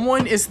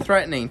someone is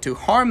threatening to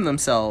harm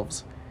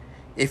themselves,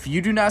 if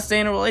you do not stay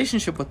in a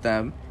relationship with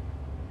them,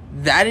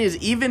 that is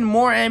even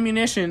more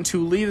ammunition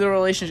to leave the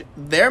relationship.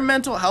 Their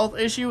mental health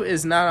issue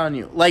is not on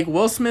you. Like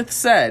Will Smith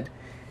said,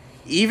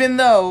 even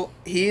though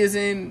he is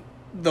in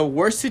the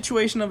worst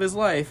situation of his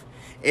life,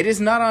 it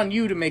is not on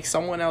you to make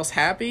someone else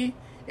happy.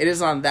 It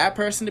is on that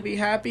person to be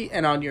happy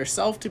and on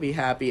yourself to be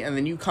happy, and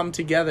then you come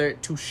together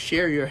to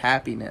share your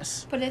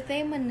happiness. But if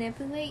they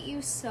manipulate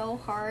you so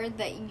hard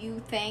that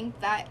you think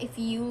that if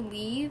you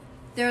leave,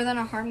 they're going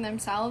to harm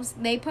themselves,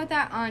 they put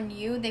that on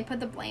you. They put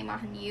the blame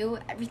on you.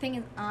 Everything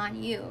is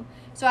on you.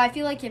 So I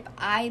feel like if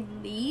I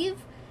leave,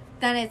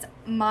 then it's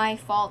my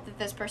fault that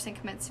this person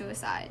commits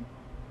suicide.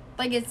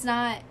 It's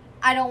not...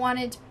 I don't want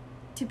it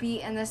to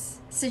be in this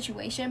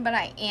situation, but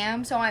I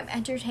am, so I'm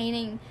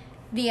entertaining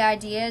the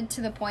idea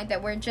to the point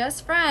that we're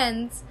just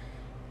friends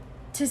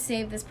to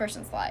save this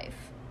person's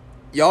life.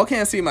 Y'all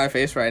can't see my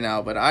face right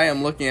now, but I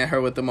am looking at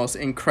her with the most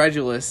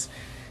incredulous,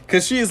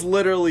 because she is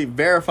literally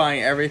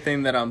verifying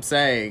everything that I'm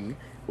saying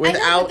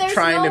without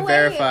trying to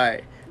verify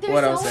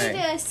what I'm saying. There's no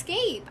way to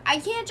escape. I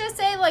can't just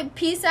say,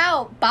 peace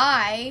out,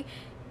 bye,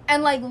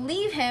 and,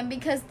 leave him,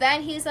 because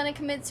then he's going to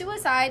commit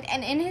suicide,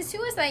 and in his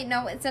suicide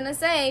note, it's going to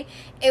say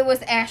it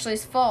was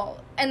Ashley's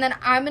fault, and then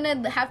I'm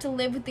going to have to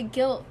live with the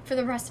guilt for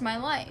the rest of my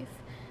life,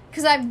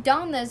 because I've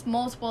done this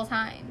multiple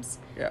times.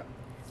 Yeah.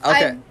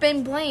 Okay. I've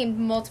been blamed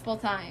multiple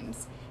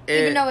times,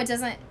 even though it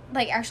doesn't,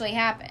 actually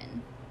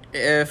happen.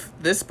 If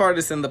this part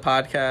is in the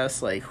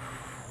podcast,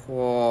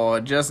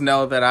 just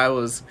know that I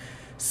was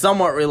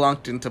somewhat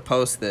reluctant to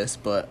post this,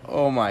 but,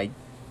 oh my...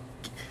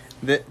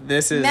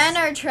 This is... Men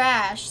are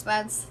trash.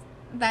 That's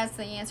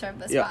the answer of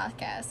this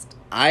podcast.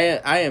 I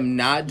am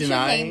not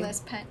denying... You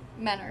should name this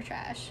Men are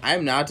trash. I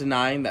am not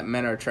denying that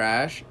men are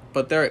trash,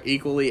 but there are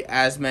equally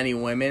as many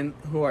women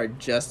who are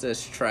just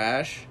as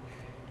trash.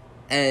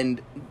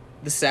 And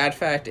the sad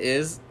fact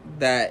is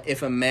that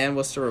if a man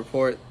was to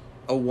report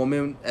a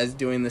woman as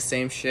doing the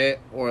same shit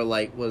or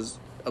was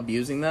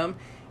abusing them,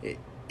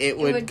 it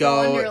would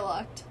go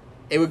underlooked.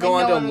 It would go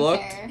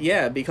underlooked.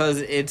 Yeah, because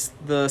it's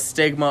the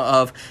stigma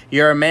of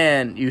you're a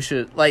man, you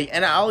should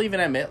and I'll even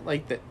admit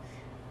that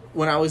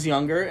when I was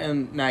younger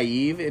and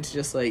naive, it's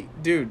just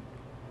dude,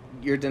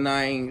 you're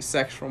denying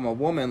sex from a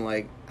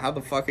woman, how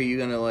the fuck are you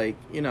gonna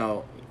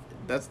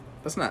that's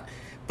not.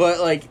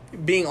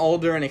 But being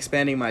older and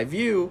expanding my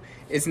view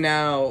is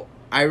now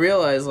I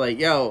realize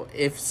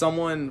if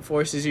someone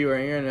forces you or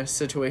you're in a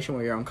situation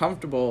where you're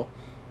uncomfortable,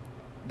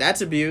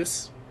 that's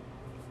abuse.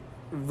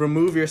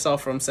 Remove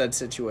yourself from said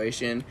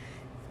situation.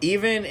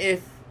 Even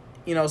if,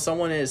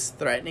 someone is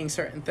threatening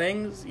certain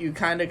things, you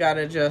kind of got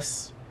to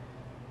just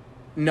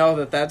know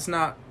that that's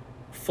not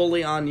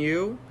fully on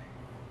you,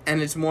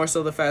 and it's more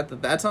so the fact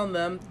that that's on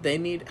them. They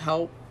need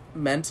help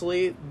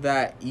mentally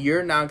that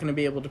you're not going to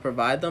be able to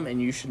provide them,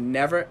 and you should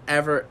never,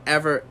 ever,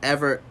 ever,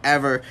 ever,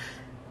 ever,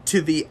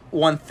 to the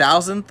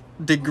 1000th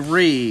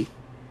degree,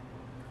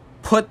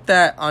 put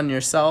that on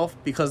yourself,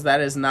 because that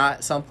is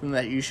not something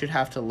that you should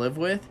have to live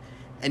with,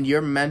 and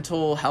your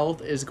mental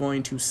health is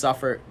going to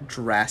suffer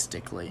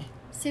drastically.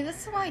 See,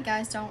 this is why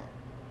guys don't,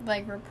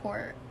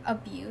 report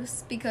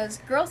abuse, because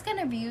girls can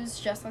abuse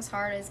just as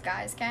hard as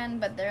guys can,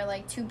 but they're,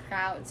 too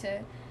proud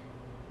to,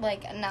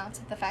 announce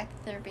the fact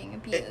that they're being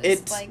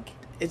abused.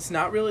 It's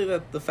not really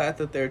the fact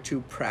that they're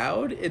too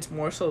proud, it's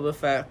more so the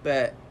fact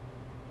that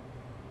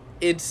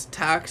it's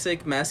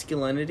toxic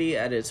masculinity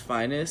at its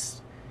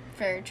finest.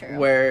 Very true.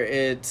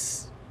 Where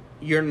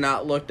you're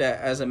not looked at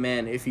as a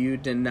man if you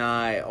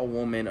deny a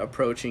woman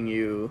approaching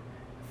you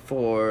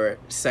for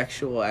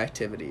sexual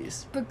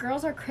activities. But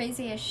girls are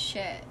crazy as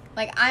shit.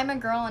 I'm a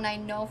girl, and I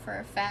know for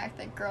a fact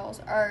that girls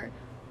are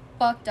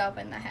fucked up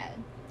in the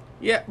head.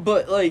 Yeah,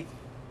 but,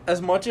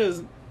 as much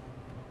as,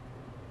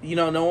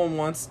 no one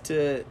wants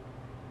to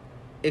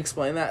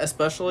explain that,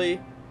 especially,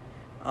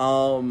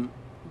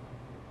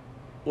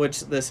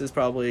 which this is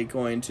probably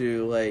going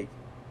to,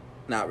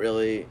 not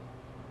really,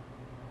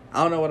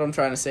 I don't know what I'm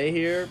trying to say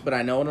here, but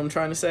I know what I'm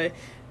trying to say.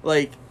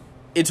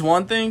 It's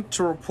one thing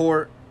to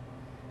report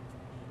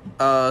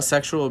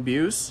sexual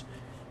abuse.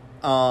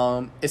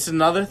 It's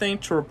another thing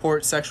to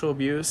report sexual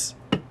abuse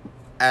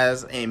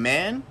as a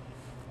man,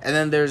 and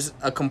then there's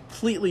a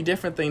completely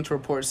different thing to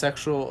report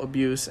sexual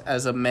abuse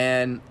as a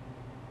man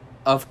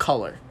of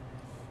color.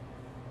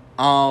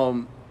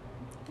 But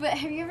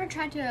have you ever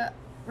tried to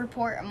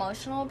report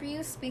emotional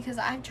abuse? Because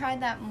I've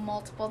tried that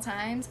multiple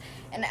times,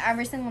 and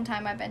every single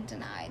time I've been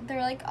denied.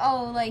 They're like,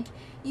 oh,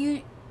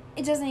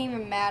 it doesn't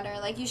even matter.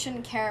 You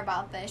shouldn't care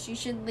about this. You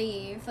should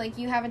leave.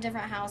 You have a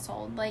different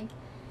household.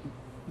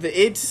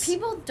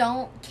 People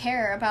don't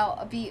care about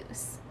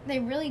abuse. They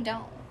really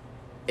don't.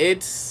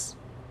 It's,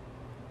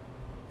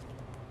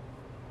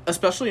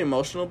 especially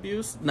emotional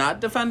abuse,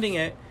 not defending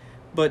it,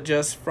 but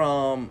just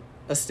from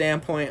a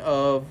standpoint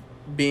of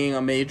being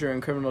a major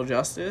in criminal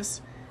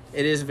justice,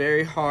 it is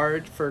very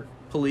hard for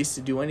police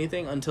to do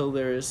anything until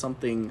there is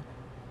something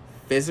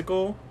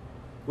physical,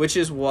 which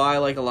is why,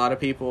 a lot of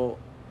people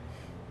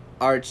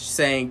are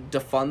saying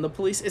defund the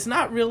police. It's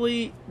not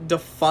really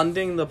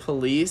defunding the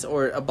police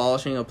or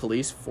abolishing a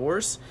police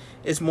force.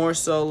 It's more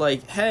so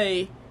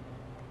hey,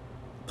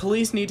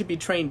 police need to be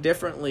trained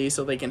differently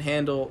so they can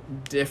handle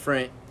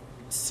different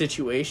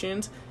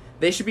situations.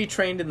 They should be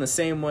trained in the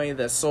same way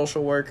that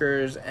social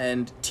workers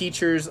and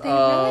teachers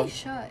really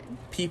should.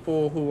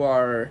 People who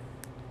are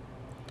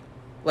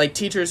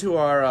teachers who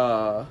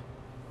are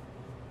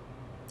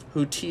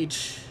who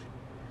teach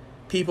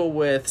people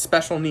with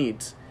special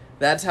needs.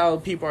 That's how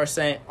people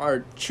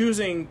are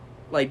choosing,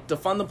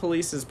 defund the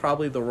police is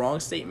probably the wrong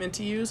statement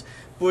to use,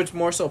 but it's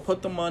more so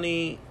put the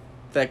money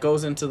that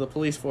goes into the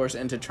police force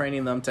into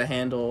training them to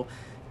handle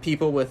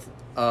people with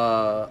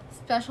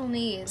special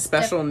needs,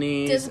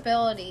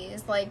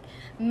 disabilities,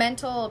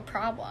 mental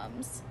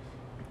problems.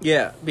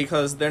 Yeah,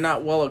 because they're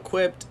not well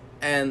equipped,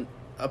 and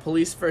a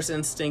police first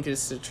instinct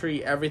is to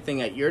treat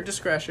everything at your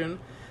discretion,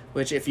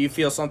 which if you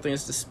feel something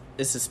is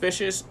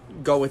suspicious,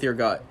 go with your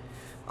gut.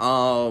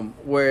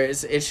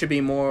 Whereas it should be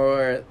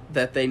more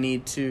that they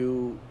need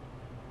to,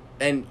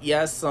 and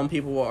yes, some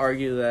people will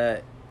argue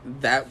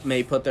that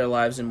may put their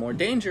lives in more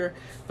danger,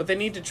 but they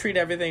need to treat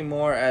everything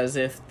more as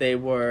if they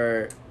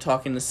were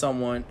talking to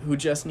someone who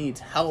just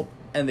needs help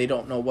and they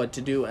don't know what to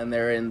do and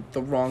they're in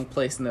the wrong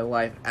place in their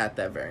life at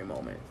that very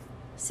moment.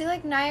 See,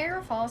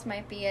 Niagara Falls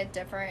might be a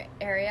different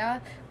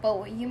area, but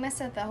what you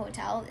missed at the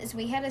hotel is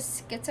we had a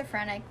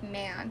schizophrenic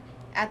man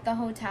at the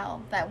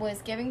hotel that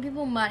was giving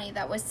people money,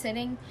 that was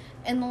sitting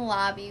in the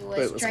lobby,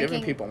 was drinking.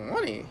 Giving people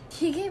money?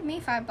 He gave me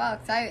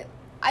 $5.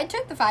 I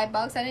took the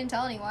 $5. I didn't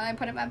tell anyone. I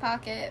put it in my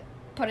pocket,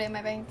 put it in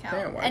my bank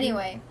account.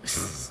 Anyway.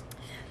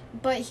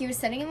 But he was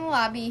sitting in the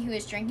lobby, he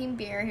was drinking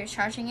beer, he was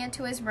charging it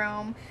to his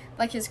room.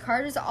 His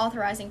card was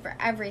authorizing for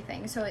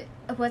everything, so it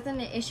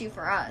wasn't an issue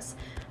for us.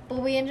 But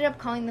we ended up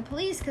calling the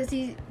police because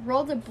he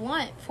rolled a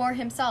blunt for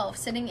himself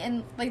sitting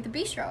in, the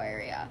bistro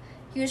area.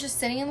 He was just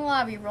sitting in the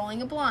lobby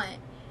rolling a blunt.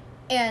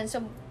 And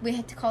so we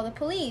had to call the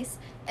police,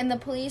 and the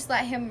police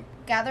let him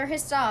gather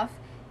his stuff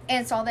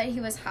and saw that he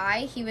was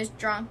high, he was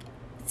drunk,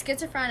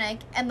 schizophrenic,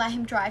 and let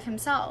him drive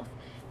himself.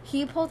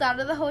 He pulled out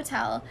of the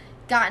hotel,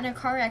 got in a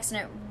car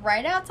accident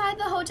right outside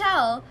the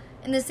hotel,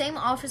 and the same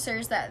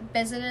officers that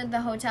visited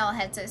the hotel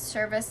had to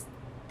service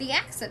the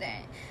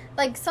accident.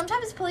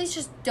 Sometimes police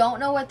just don't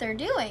know what they're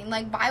doing.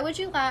 Why would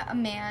you let a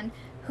man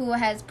who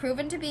has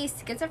proven to be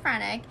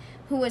schizophrenic,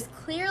 who was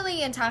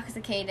clearly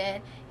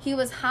intoxicated, he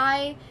was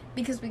high,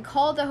 because we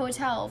called the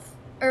hotel,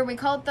 or we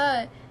called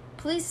the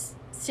police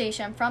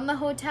station from the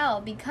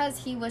hotel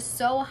because he was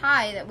so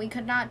high that we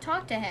could not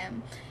talk to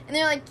him. And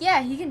they're like,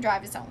 yeah, he can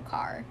drive his own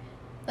car.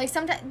 Like,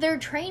 sometimes their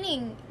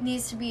training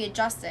needs to be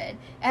adjusted.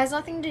 It has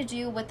nothing to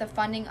do with the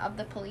funding of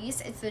the police.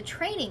 It's the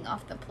training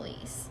of the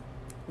police.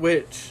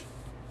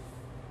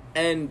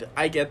 And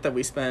I get that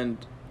we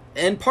spend,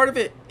 and part of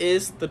it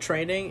is the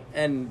training,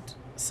 and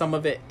some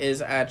of it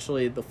is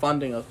actually the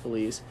funding of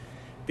police,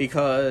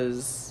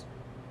 because,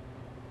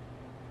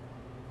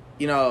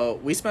 you know,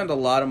 we spend a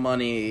lot of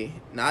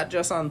money, not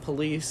just on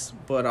police,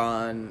 but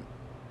on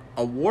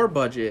a war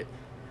budget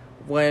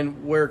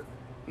when we're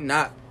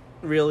not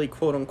really,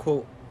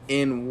 quote-unquote,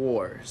 in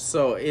war.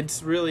 So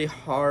it's really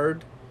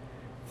hard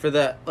for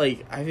that.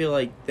 Like, I feel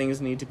like things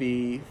need to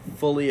be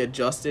fully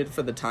adjusted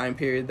for the time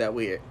period that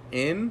we're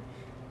in,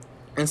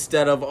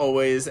 instead of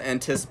always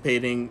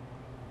anticipating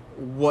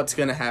what's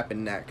going to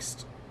happen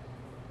next.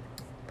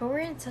 But we're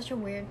in such a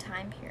weird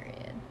time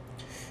period.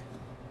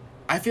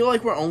 I feel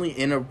like we're only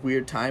in a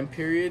weird time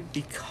period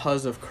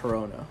because of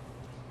Corona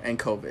and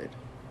COVID.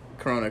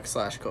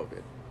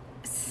 Corona/COVID.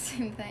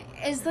 Same thing.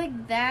 It's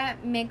like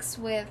that mixed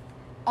with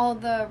all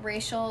the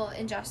racial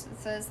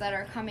injustices that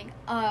are coming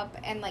up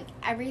and like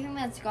everything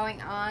that's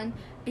going on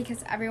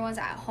because everyone's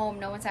at home,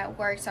 no one's at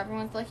work, so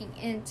everyone's looking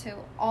into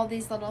all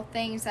these little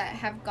things that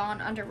have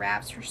gone under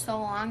wraps for so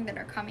long that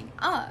are coming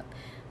up.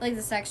 Like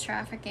the sex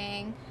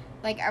trafficking,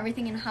 like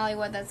everything in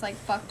Hollywood that's like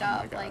fucked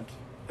up. Like,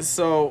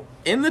 so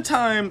in the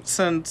time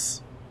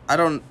since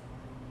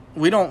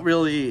we don't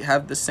really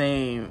have the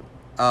same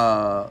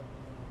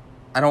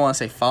I don't want to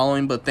say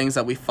following, but things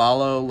that we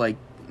follow like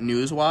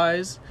news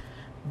wise.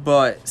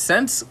 But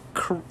since,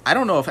 I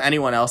don't know if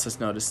anyone else has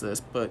noticed this,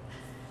 but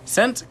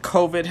since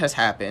COVID has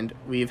happened,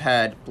 we've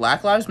had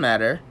Black Lives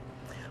Matter.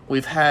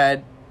 We've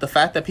had the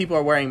fact that people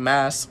are wearing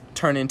masks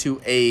turn into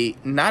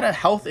not a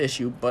health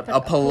issue, but a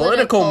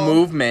political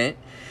movement.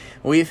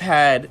 We've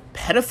had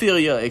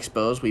pedophilia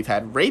exposed. We've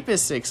had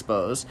rapists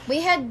exposed. We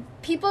had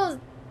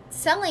people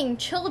selling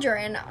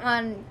children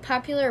on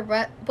popular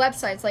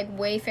websites like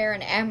Wayfair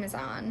and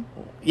Amazon.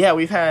 Yeah,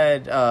 we've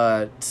had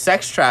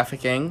sex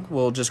trafficking.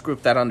 We'll just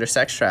group that under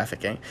sex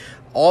trafficking.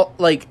 All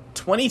like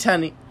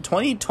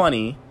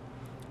 2020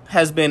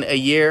 has been a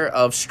year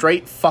of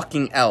straight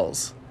fucking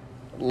L's.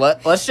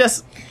 Let's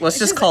just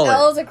call it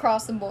L's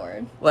across the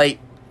board. Like,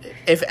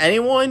 if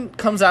anyone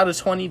comes out of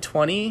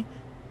 2020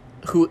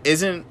 who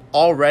isn't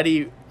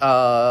already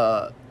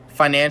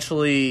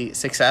financially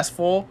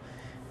successful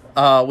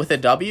with a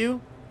W,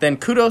 then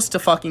kudos to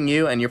fucking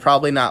you, and you're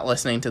probably not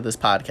listening to this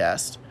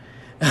podcast.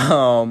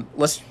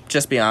 Let's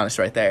just be honest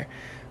right there.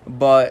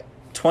 But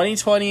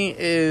 2020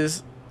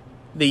 is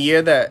the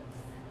year that,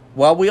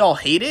 while we all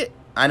hate it,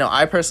 I know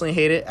I personally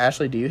hate it.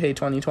 Ashley, do you hate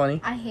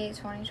 2020? I hate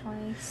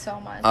 2020 so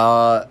much.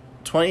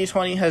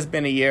 2020 has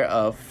been a year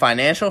of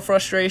financial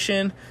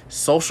frustration,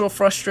 social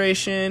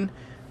frustration,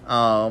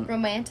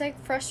 romantic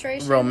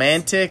frustrations.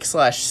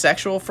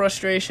 Romantic/sexual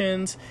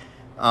frustrations,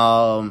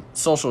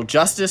 social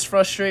justice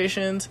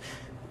frustrations.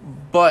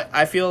 But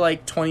I feel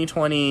like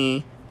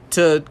 2020,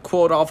 to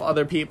quote off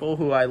other people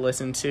who I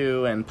listen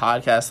to and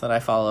podcasts that I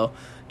follow,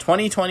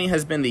 2020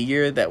 has been the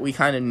year that we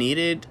kind of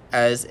needed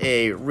as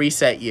a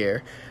reset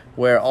year,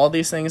 where all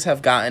these things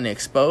have gotten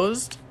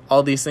exposed,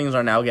 all these things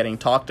are now getting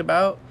talked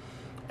about,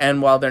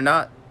 and while they're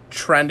not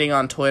trending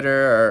on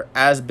Twitter or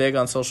as big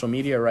on social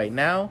media right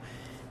now,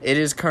 it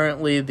is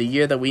currently the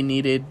year that we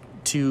needed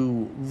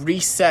to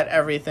reset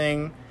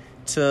everything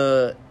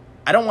to,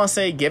 I don't want to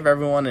say give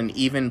everyone an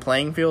even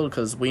playing field,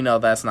 because we know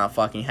that's not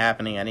fucking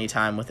happening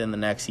anytime within the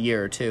next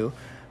year or two.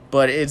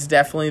 But it's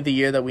definitely the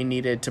year that we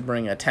needed to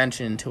bring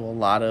attention to a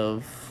lot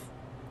of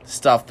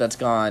stuff that's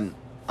gone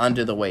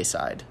under the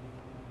wayside.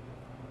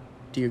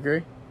 Do you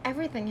agree?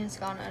 Everything has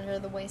gone under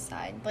the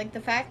wayside. Like,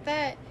 the fact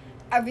that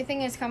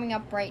everything is coming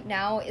up right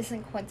now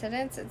isn't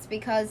coincidence. It's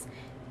because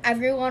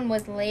everyone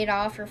was laid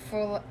off or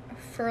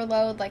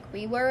furloughed like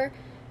we were,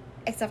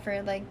 except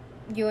for, like,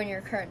 you and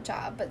your current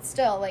job. But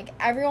still, like,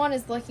 everyone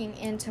is looking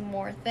into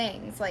more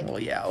things. Like, well,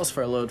 yeah, I was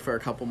furloughed for a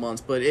couple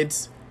months, but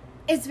it's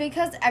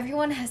because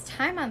everyone has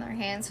time on their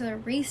hands, so they're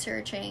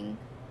researching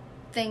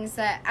things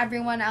that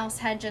everyone else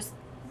had just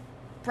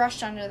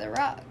brushed under the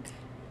rug.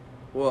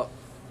 Well,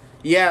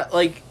 yeah,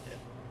 like,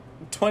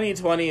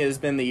 2020 has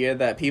been the year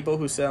that people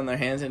who sit on their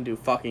hands and do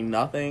fucking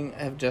nothing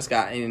have just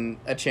gotten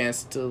a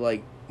chance to,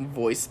 like,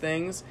 voice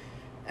things.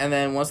 And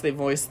then once they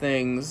voice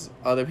things,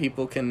 other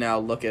people can now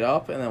look it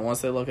up. And then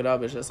once they look it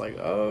up, it's just like,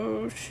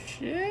 oh,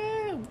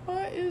 shit,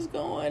 what is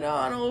going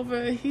on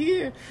over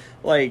here?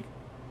 Like,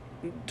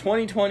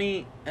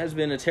 2020 has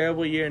been a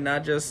terrible year,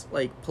 not just,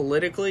 like,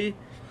 politically,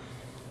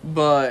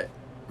 but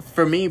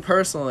for me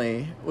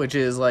personally, which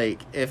is,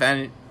 like,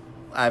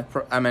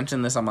 I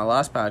mentioned this on my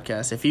last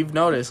podcast. If you've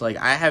noticed, like,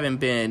 I haven't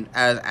been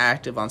as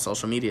active on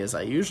social media as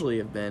I usually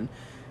have been.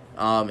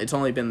 It's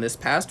only been this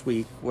past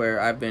week where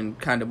I've been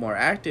kind of more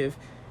active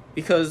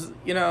because,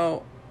 you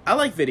know, I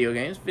like video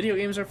games. Video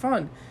games are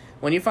fun.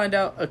 When you find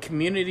out a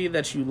community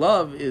that you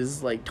love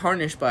is, like,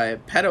 tarnished by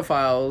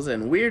pedophiles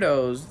and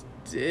weirdos,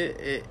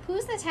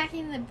 Who's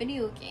attacking the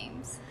video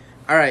games?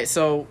 All right,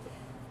 so,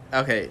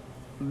 okay.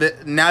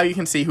 Now you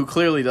can see who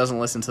clearly doesn't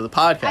listen to the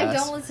podcast. I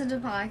don't listen to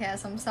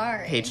podcasts. I'm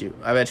sorry. Hate you.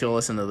 I bet you'll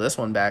listen to this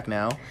one back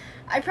now.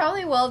 I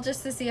probably will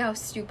just to see how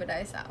stupid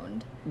I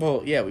sound.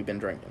 Well, yeah, we've been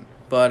drinking.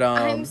 But,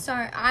 I'm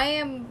sorry. I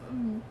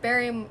am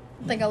very,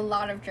 like, a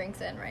lot of drinks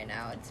in right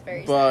now. It's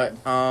very sad.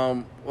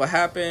 What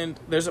happened,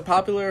 there's a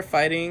popular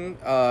fighting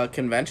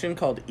convention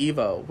called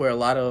EVO, where a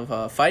lot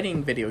of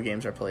fighting video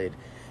games are played.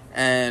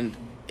 And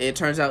it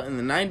turns out in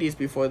the 90s,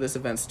 before this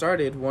event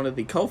started, one of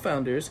the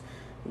co-founders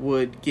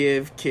would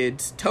give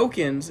kids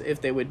tokens if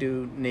they would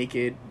do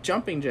naked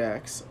jumping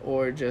jacks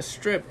or just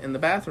strip in the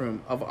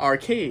bathroom of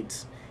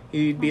arcades.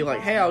 He'd be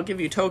like, hey, I'll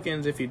give you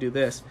tokens if you do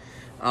this.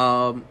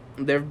 There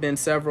have been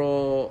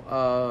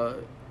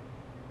several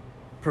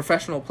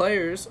professional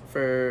players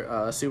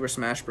for Super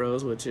Smash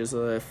Bros., which is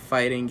a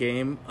fighting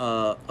game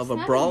of a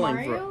brawling...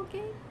 Mario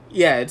game?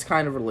 Yeah, it's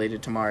kind of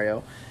related to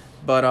Mario.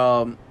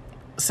 But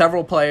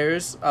several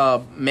players,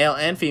 male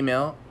and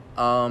female,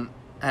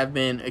 have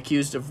been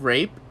accused of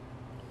rape,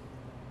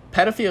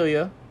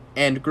 pedophilia,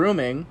 and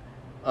grooming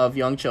of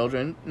young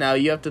children. Now,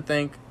 you have to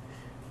think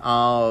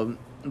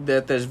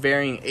that there's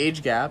varying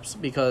age gaps,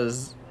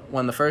 because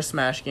when the first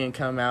Smash game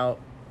came out,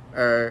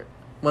 or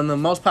when the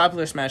most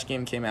popular Smash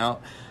game came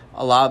out,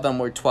 a lot of them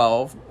were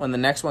 12. When the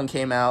next one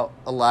came out,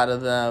 a lot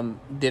of them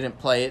didn't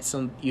play it,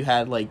 so you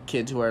had like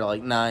kids who are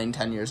like 9,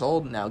 10 years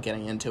old now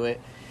getting into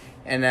it.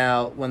 And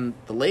now, when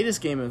the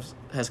latest game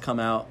has come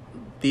out,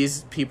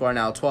 these people are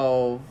now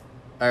 12,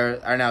 or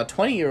are now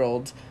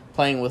 20-year-olds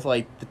playing with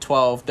like the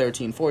 12,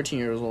 13, 14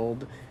 years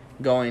old,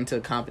 going to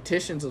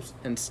competitions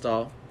and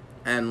stuff,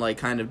 and like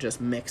kind of just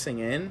mixing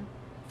in.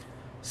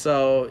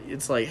 So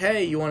it's like,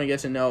 hey, you want to get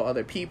to know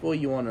other people,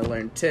 you want to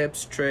learn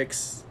tips,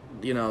 tricks,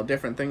 you know,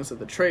 different things of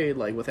the trade,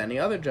 like with any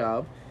other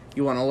job.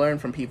 You want to learn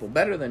from people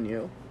better than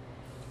you.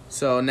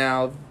 So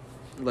now,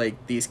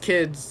 like, these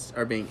kids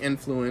are being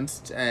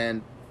influenced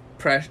and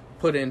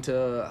put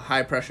into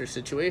high-pressure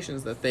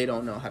situations that they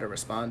don't know how to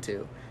respond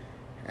to,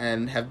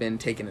 and have been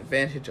taken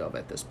advantage of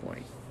at this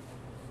point.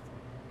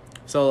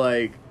 So,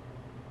 like,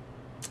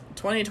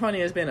 2020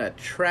 has been a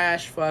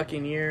trash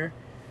fucking year,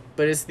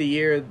 but it's the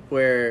year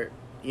where,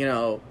 you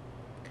know,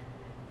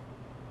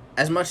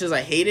 as much as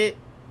I hate it,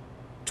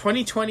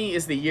 2020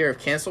 is the year of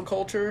cancel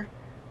culture,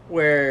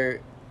 where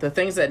the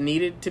things that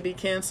needed to be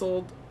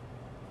canceled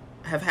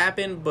have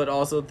happened, but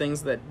also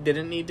things that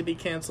didn't need to be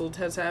canceled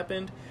has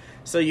happened.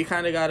 So you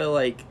kind of got to,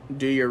 like,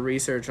 do your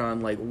research on,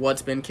 like,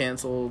 what's been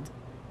canceled,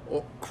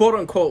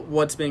 quote-unquote,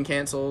 what's been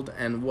canceled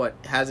and what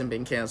hasn't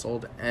been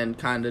canceled, and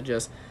kind of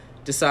just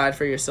decide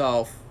for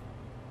yourself,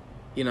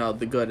 you know,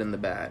 the good and the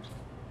bad.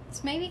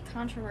 It's maybe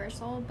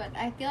controversial, but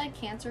I feel like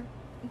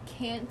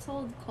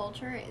canceled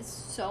culture is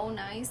so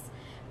nice,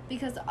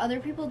 because other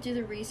people do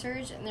the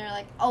research and they're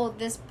like, oh,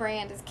 this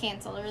brand is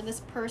canceled, or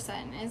this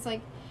person. And it's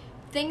like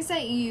things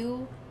that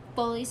you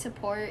fully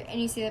support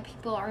and you see that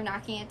people are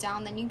knocking it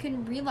down, then you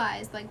can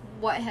realize, like,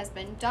 what has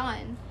been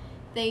done.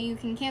 That you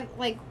can cancel.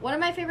 Like, one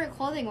of my favorite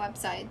clothing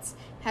websites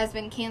has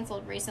been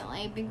canceled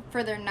recently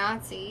for their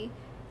Nazi,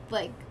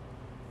 like,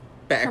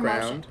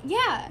 background. Promotion.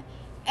 Yeah.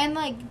 And,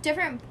 like,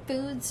 different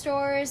food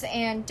stores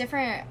and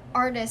different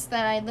artists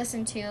that I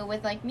listen to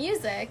with, like,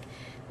 music,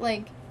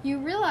 like, you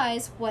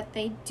realize what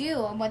they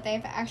do and what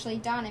they've actually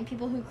done, and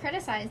people who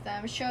criticize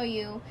them show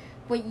you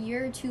what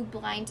you're too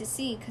blind to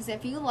see. Because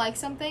if you like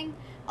something,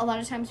 a lot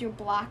of times you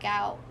block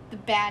out the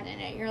bad in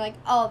it. You're like,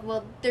 oh,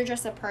 well, they're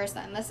just a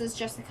person. This is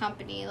just a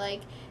company.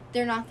 Like,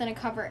 they're not going to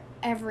cover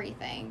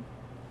everything.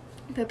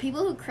 But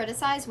people who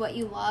criticize what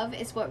you love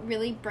is what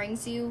really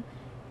brings you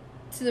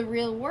to the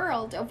real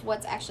world of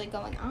what's actually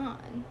going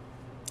on.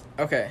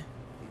 Okay.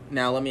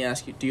 Now let me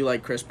ask you, do you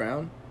like Chris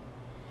Brown?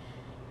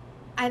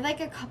 I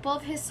like a couple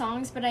of his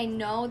songs, but I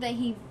know that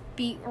he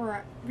beat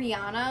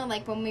Rihanna,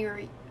 like,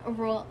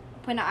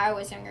 when I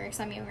was younger, because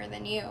I'm younger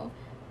than you.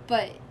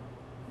 But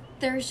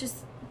there's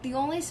just, the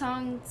only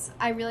songs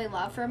I really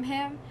love from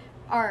him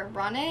are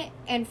Run It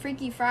and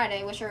Freaky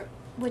Friday, which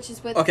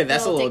is with Okay,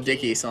 that's Lil a Lil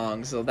Dicky. Dicky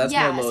song, so that's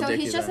more Lil Dicky. Yeah, so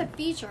he's just then. a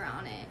feature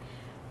on it.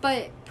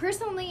 But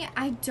personally,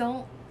 I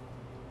don't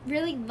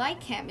really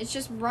like him. It's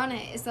just Run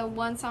It is the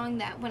one song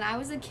that when I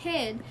was a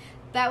kid,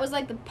 that was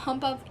like the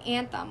pump up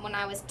anthem when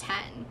I was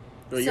 10.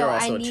 Well, you're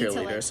also a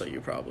cheerleader, so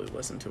you probably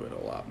listen to it a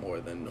lot more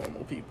than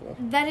normal people.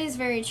 That is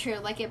very true.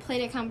 Like, it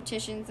played at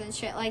competitions and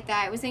shit like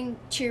that. It was in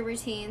cheer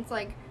routines.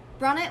 Like,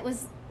 Run It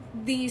was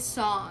the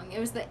song. It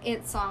was the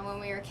it song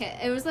when we were kids.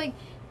 It was like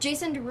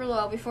Jason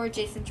Derulo before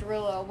Jason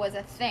Derulo was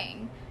a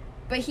thing.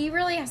 But he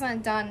really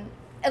hasn't done,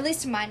 at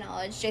least to my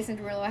knowledge, Jason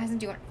Derulo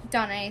hasn't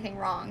done anything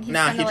wrong. He's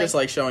just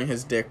like showing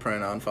his dick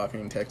print on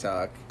fucking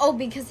TikTok. Oh,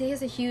 because he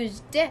has a huge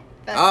dick.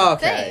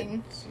 That's the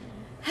thing.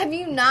 Have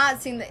you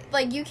not seen the...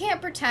 Like, you can't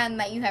pretend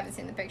that you haven't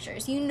seen the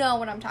pictures. You know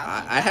what I'm talking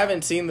about. I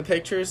haven't seen the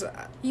pictures.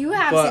 You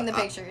have seen the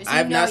pictures. I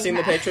have not seen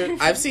the pictures.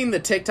 I've seen the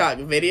TikTok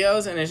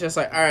videos, and it's just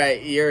like, all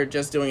right, you're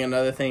just doing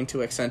another thing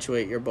to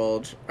accentuate your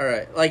bulge. All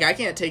right. Like, I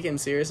can't take him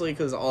seriously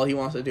because all he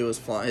wants to do is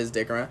flaunt his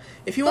dick around.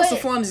 If he wants to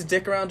flaunt his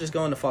dick around, just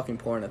go into fucking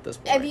porn at this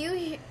point. Have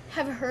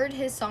you heard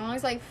his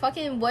songs? Like,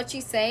 fucking What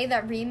You Say,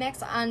 that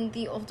remix on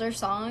the older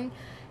song,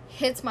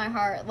 hits my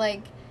heart.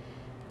 Like,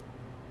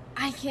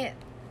 I can't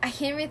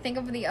even think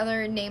of the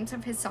other names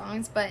of his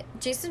songs, but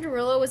Jason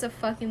Derulo was a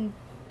fucking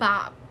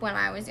bop when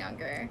I was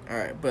younger.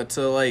 Alright, but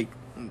so, like,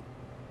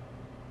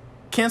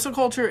 cancel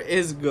culture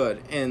is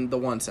good in the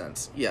one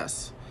sense,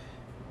 yes.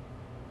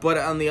 But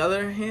on the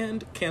other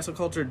hand, cancel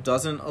culture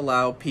doesn't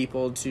allow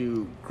people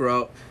to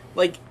grow.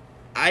 Like,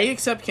 I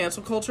accept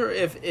cancel culture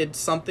if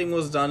something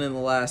was done in the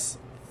last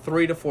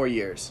 3 to 4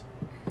 years.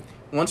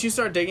 Once you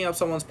start digging up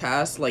someone's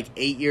past, like,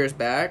 8 years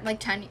back.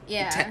 Like 10,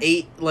 yeah.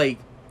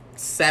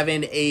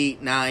 7,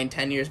 8, 9,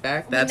 10 years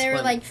back. That's when they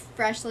were like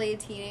freshly a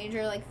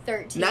teenager, like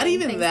 13. Not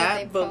even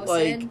that, but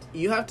like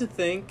you have to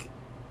think.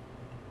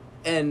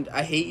 And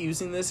I hate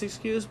using this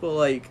excuse, but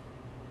like,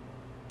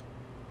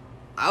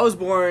 I was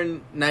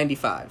born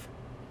 95,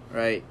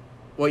 right?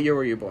 What year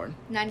were you born?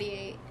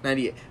 98.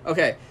 98.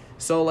 Okay,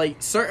 so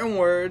like certain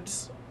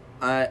words,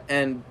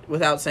 and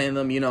without saying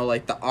them,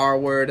 like the R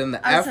word and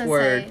the F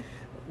word.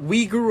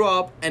 We grew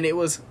up, and it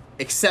was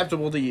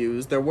acceptable to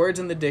use. They're words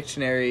in the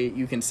dictionary,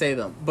 you can say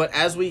them. But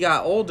as we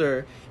got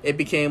older, it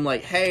became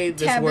like, hey,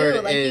 this taboo,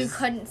 word like is... you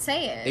couldn't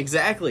say it.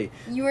 Exactly.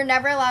 You were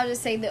never allowed to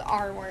say the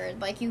R word.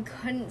 Like, you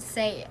couldn't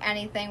say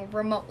anything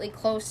remotely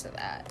close to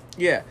that.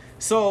 Yeah.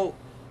 So,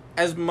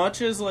 as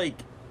much as, like...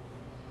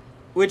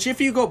 Which,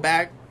 if you go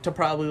back to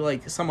probably,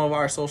 like, some of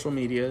our social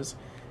medias,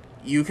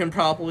 you can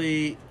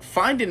probably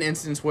find an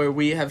instance where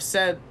we have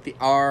said the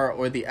R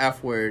or the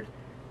F word,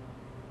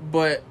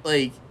 but,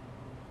 like...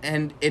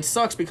 And it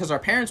sucks because our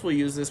parents will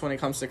use this when it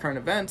comes to current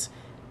events.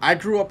 I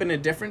grew up in a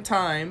different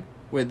time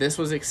where this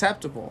was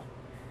acceptable.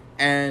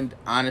 And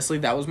honestly,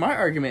 that was my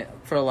argument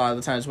for a lot of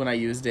the times when I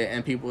used it.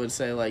 And people would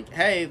say, like,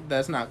 hey,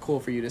 that's not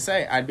cool for you to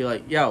say. I'd be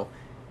like, yo,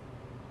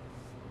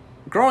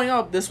 growing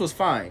up, this was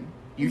fine.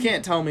 You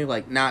can't tell me,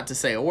 like, not to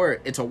say a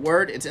word. It's a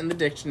word. It's in the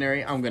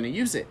dictionary. I'm going to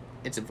use it.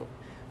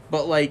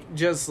 But, like,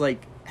 just,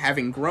 like,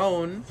 having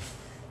grown,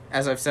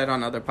 as I've said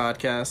on other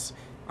podcasts,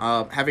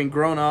 having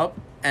grown up,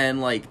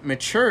 and, like,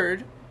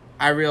 matured,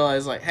 I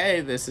realized, like,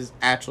 hey, this is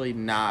actually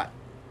not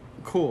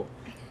cool.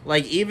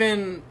 Like,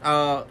 even,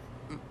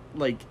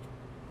 like,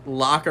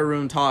 locker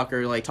room talk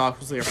or, like, talk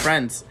with your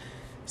friends,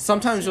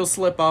 sometimes you'll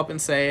slip up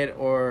and say it,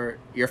 or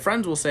your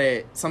friends will say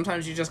it.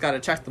 Sometimes you just gotta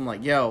check them,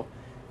 like, yo,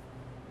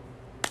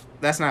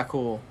 that's not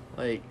cool.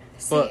 Like,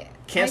 but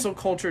cancel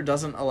culture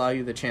doesn't allow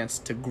you the chance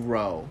to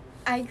grow.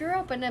 I grew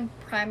up in a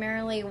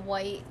primarily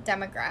white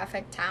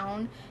demographic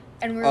town.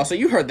 And also,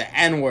 you heard the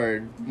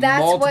N-word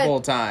multiple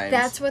times.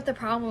 That's what the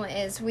problem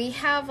is. We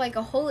have, like,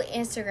 a whole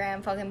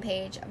Instagram fucking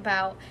page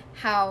about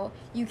how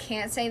you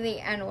can't say the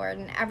N-word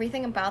and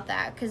everything about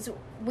that. Because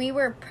we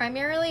were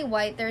primarily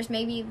white. There's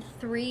maybe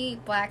 3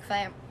 black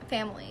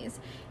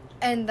families.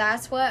 And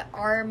that's what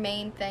our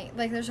main thing...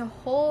 Like, there's a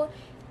whole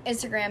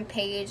Instagram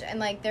page and,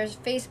 like, there's a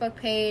Facebook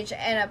page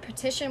and a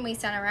petition we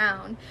sent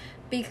around.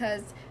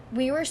 Because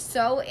we were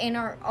so in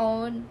our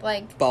own,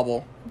 like...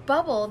 Bubble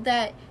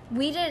that...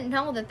 We didn't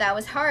know that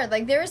was hard.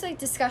 Like, there was, like,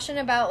 discussion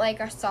about,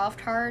 like, our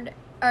soft R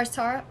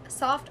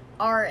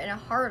and a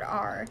hard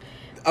R.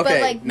 Okay,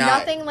 but, like,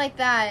 nothing like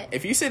that.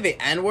 If you say the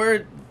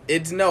N-word,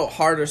 it's no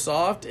hard or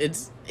soft.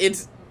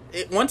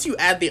 Once you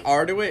add the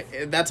R to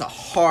it, that's a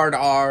hard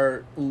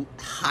R,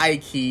 high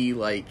key,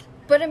 like...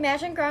 But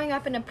imagine growing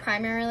up in a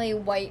primarily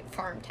white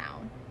farm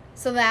town.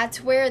 So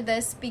that's where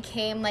this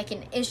became, like,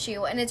 an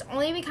issue. And it's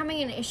only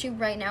becoming an issue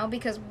right now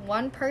because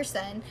one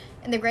person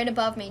in the grade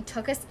above me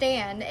took a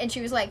stand. And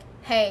she was like,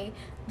 hey,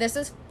 this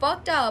is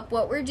fucked up.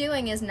 What we're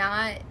doing is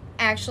not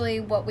actually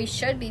what we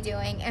should be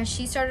doing. And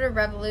she started a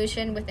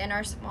revolution within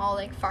our small,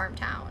 like, farm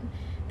town.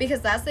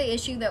 Because that's the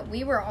issue that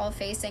we were all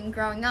facing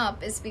growing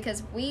up. Is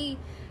because we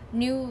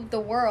knew the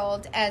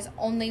world as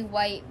only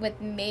white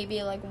with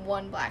maybe, like,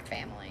 1 black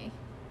family.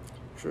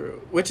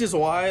 True. Which is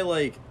why,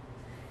 like...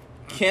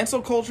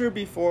 Cancel culture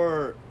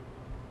before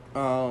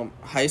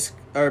high school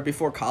or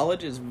before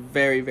college is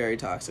very, very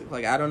toxic.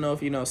 Like, I don't know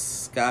if you know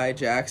Sky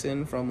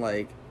Jackson from,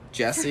 like,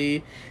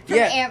 Jessie. From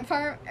Ant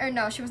Farm? Or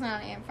no, she was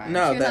not on Ant Farm.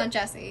 No, she was on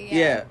Jessie.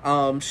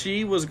 Yeah.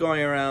 She was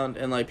going around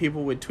and, like,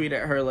 people would tweet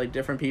at her, like,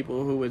 different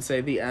people who would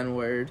say the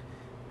N-word.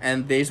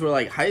 And these were,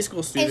 like, high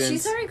school students. And she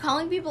started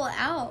calling people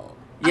out.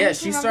 Yeah,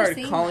 she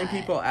started calling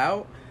people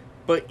out.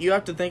 But you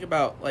have to think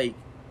about, like,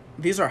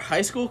 these are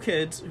high school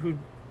kids who,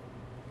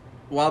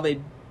 while they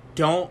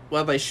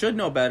should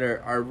know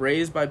better, are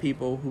raised by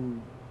people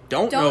who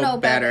don't know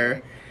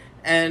better.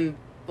 And,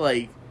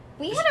 like...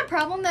 We had a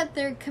problem that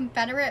their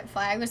Confederate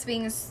flag was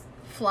being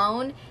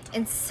flown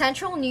in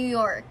central New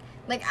York.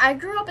 Like, I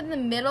grew up in the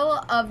middle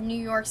of New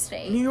York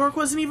State. New York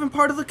wasn't even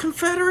part of the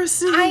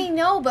Confederacy. I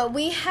know, but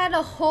we had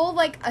a whole,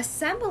 like,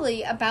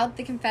 assembly about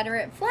the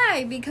Confederate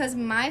flag because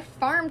my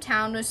farm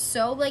town was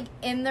so, like,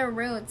 in their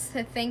roots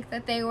to think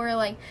that they were,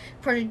 like,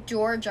 part of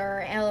Georgia or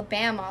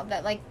Alabama,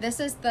 that, like, this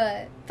is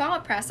the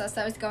thought process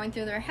that was going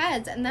through their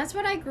heads, and that's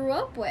what I grew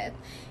up with.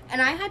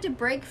 And I had to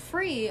break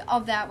free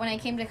of that when I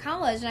came to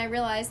college, and I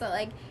realized that,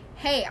 like,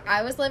 hey,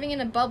 I was living in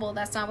a bubble.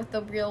 That's not what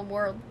the real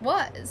world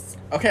was.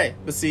 Okay,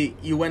 but see,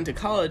 you went to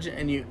college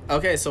and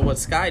so what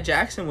Sky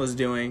Jackson was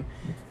doing,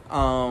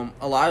 a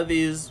lot of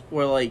these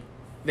were like,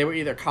 they were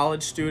either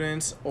college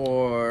students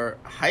or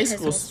high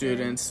school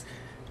students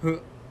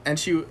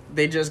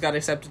they just got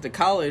accepted to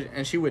college,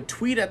 and she would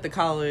tweet at the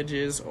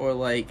colleges, or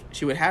like,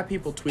 she would have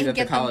people tweet at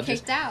the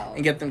colleges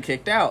and get them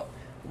kicked out,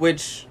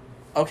 which,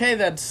 okay,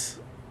 that's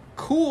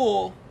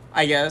cool,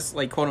 I guess,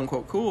 like, quote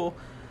unquote cool,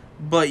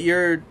 but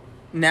you're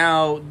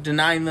now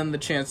denying them the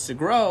chance to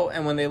grow.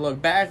 And when they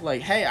look back,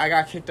 like, hey, I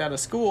got kicked out of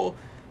school,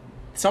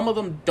 some of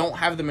them don't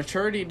have the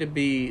maturity to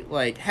be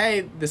like,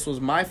 hey, this was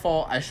my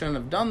fault, I shouldn't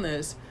have done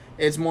this.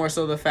 It's more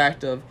so the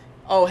fact of,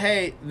 oh,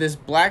 hey, this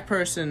black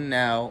person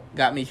now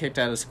got me kicked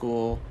out of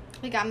school,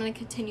 like, I'm gonna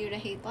continue to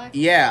hate black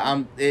people.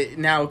 Yeah, it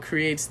now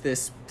creates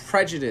this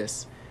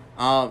prejudice.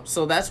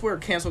 So that's where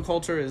cancel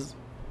culture is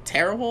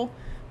terrible,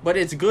 but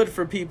it's good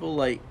for people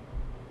like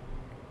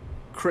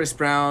Chris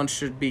Brown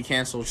should be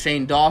canceled.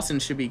 Shane Dawson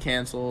should be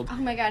canceled. Oh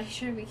my god, he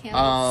should be canceled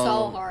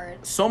so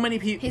hard. So many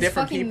different people. His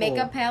fucking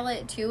makeup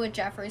palette, too, with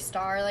Jeffree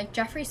Star. Like,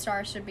 Jeffree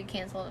Star should be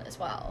canceled as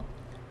well.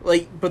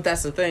 Like, but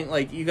that's the thing.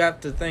 Like, you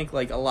got to think,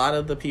 like, a lot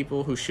of the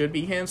people who should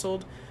be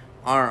canceled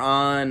are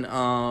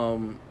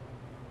on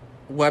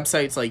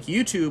websites like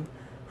YouTube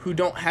who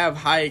don't have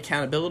high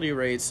accountability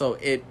rates. So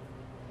it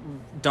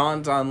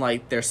dawns on,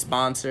 like, their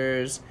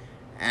sponsors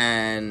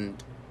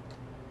and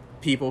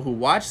people who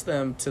watch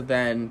them to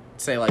then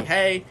say, like,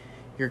 hey,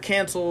 you're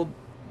canceled,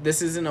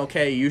 this isn't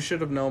okay, you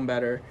should have known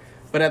better.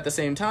 But at the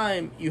same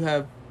time, you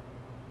have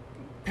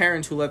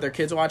parents who let their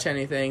kids watch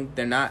anything,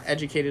 they're not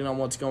educated on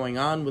what's going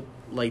on with,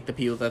 like, the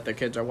people that their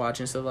kids are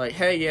watching, so like,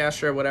 hey, yeah,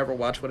 sure, whatever,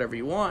 watch whatever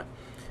you want.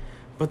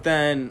 But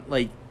then,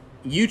 like,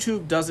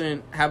 YouTube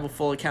doesn't have a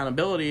full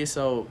accountability,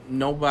 so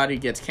nobody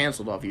gets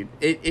canceled off you.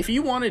 If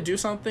you want to do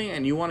something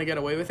and you want to get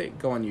away with it,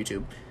 go on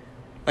YouTube.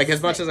 Like,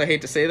 as much as I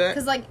hate to say that.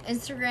 Because, like,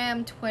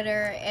 Instagram,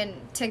 Twitter, and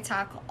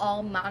TikTok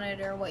all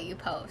monitor what you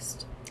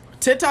post.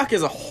 TikTok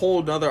is a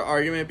whole nother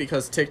argument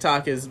because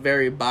TikTok is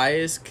very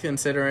biased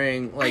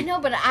considering, like... I know,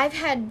 but I've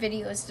had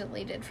videos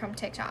deleted from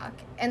TikTok.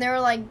 And they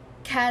were, like,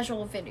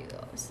 casual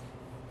videos.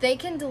 They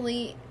can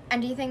delete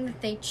anything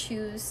that they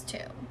choose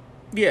to.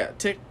 Yeah,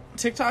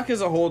 TikTok is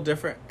a whole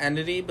different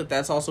entity, but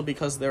that's also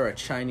because they're a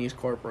Chinese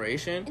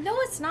corporation. No,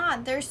 it's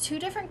not. There's two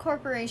different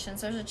corporations.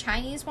 There's a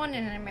Chinese one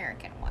and an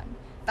American one.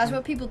 That's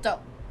what people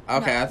don't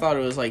Okay, know. I thought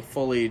it was, like,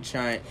 fully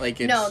Chinese. Like,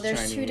 it's No, there's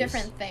Chinese. two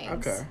different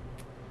things. Okay.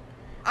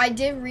 I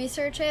did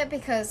research it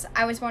because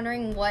I was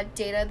wondering what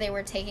data they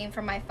were taking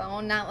from my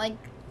phone. Not like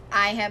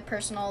I have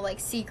personal,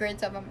 like,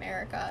 secrets of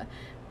America.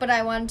 But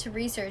I wanted to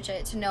research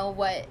it to know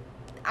what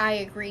I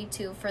agreed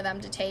to for them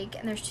to take.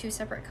 And there's two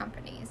separate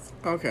companies.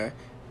 Okay.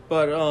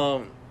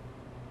 But,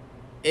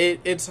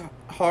 it's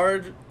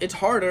hard. It's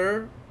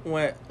harder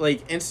when,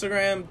 like,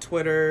 Instagram,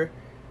 Twitter,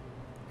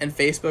 and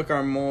Facebook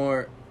are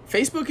more...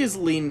 Facebook is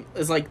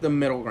like the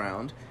middle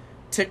ground.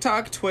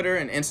 TikTok, Twitter,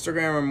 and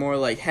Instagram are more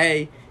like,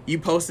 hey, you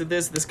posted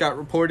this got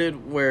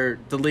reported, we're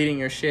deleting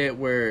your shit,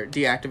 we're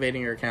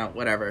deactivating your account,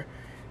 whatever.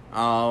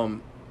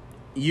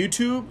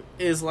 YouTube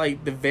is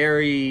like the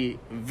very,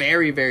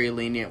 very, very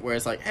lenient, where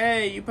it's like,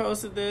 hey, you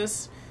posted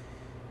this,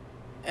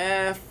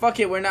 fuck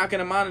it, we're not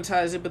gonna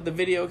monetize it, but the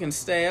video can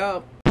stay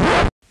up.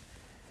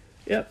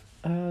 Yep.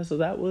 So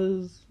that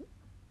was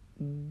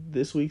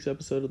this week's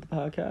episode of the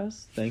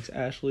podcast. Thanks,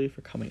 Ashley,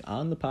 for coming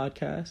on the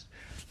podcast.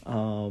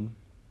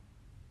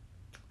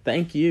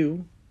 Thank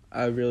you.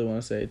 I really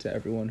want to say to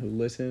everyone who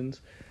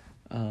listens,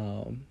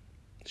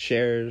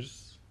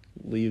 shares,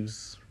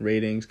 leaves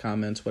ratings,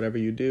 comments, whatever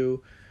you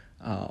do.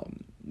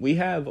 We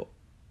have,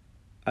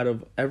 out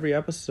of every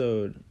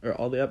episode, or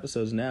all the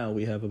episodes now,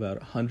 we have about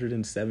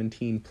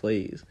 117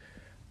 plays,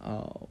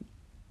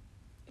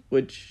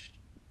 which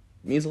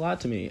means a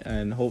lot to me,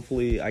 and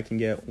hopefully I can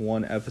get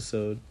one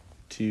episode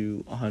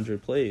to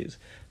 100 plays.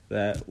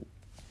 That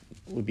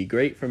would be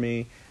great for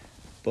me,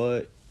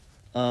 but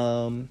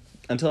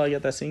until I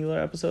get that singular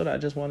episode, I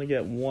just want to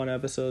get one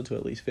episode to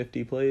at least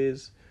 50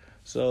 plays.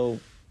 So,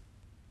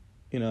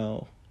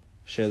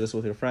 share this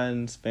with your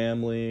friends,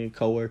 family,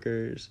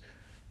 coworkers.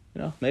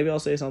 Maybe I'll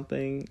say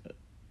something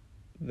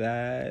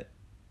that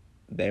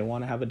they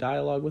want to have a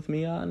dialogue with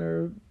me on,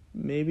 or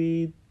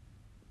maybe,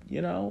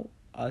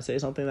 I'll say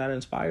something that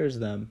inspires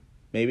them.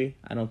 Maybe.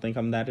 I don't think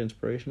I'm that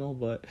inspirational,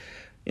 but,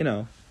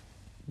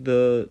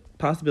 the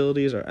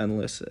possibilities are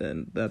endless,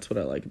 and that's what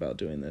I like about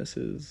doing this,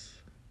 is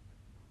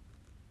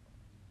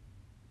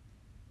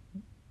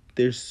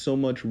there's so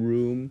much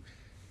room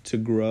to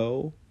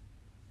grow,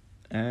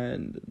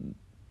 and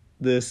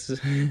this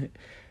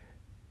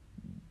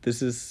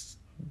is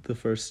the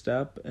first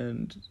step,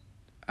 and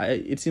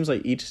it seems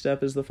like each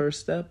step is the first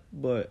step,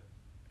 but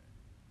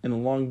in a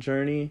long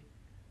journey,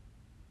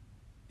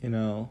 you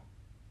know,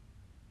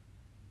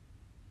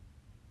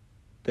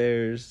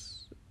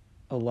 there's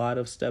a lot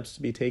of steps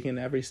to be taken.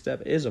 Every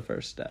step is a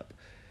first step.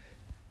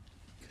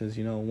 Because,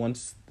 you know,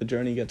 once the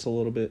journey gets a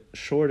little bit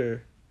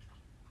shorter,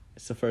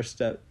 it's the first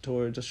step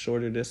towards a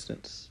shorter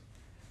distance.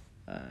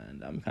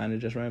 And I'm kind of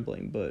just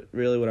rambling, but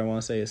really what I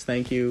want to say is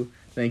thank you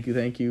for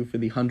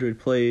the 100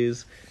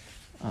 plays.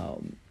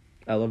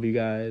 I love you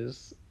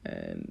guys,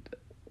 and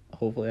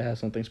hopefully I have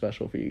something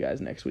special for you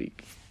guys next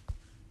week.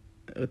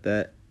 With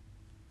that,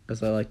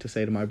 as I like to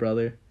say to my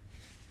brother,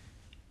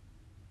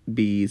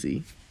 be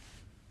easy.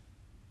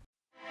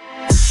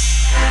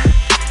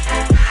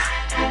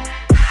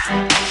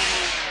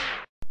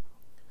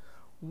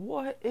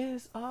 What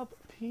is up,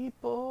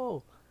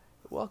 people?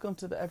 Welcome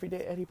to the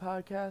Everyday Eddie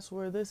podcast,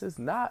 where this is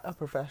not a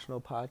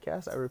professional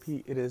podcast. I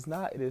repeat, it is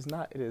not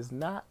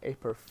a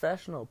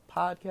professional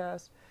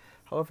podcast.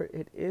 However,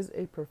 it is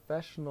a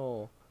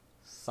professional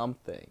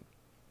something.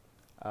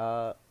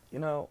 You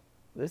know,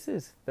 this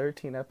is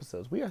 13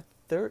 episodes. We are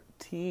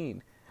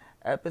 13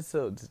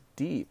 episodes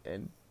deep,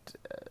 and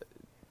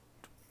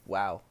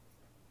wow.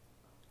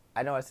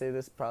 I know I say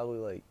this probably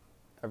like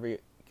every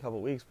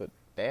couple weeks, but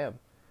damn,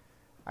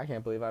 I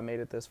can't believe I made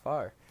it this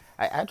far.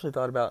 I actually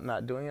thought about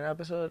not doing an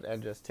episode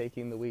and just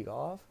taking the week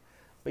off.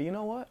 But you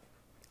know what?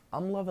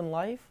 I'm loving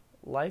life.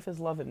 Life is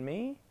loving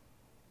me.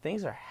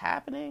 Things are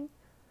happening.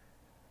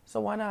 So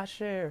why not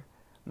share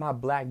my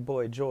black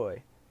boy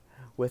joy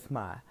with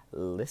my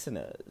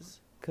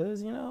listeners?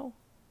 Because, you know,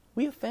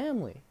 we a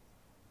family.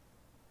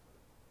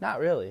 Not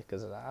really,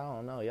 because I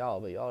don't know y'all,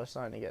 but y'all are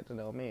starting to get to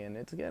know me, and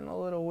it's getting a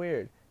little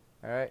weird.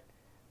 All right?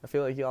 I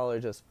feel like y'all are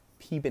just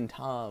peeping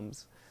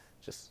Toms,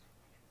 just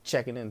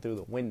checking in through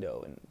the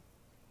window and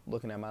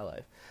looking at my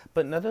life.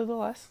 But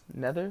nevertheless,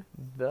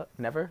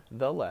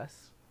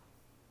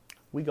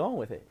 we going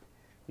with it.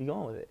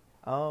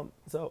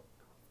 So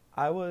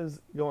I was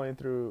going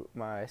through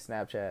my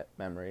Snapchat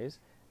memories,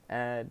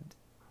 and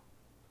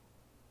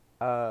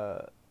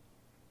not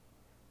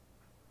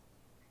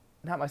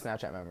my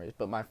Snapchat memories,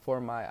 but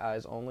for my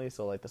eyes only,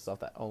 so like the stuff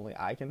that only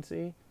I can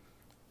see,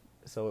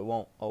 so it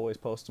won't always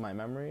post to my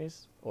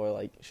memories or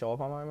like show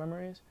up on my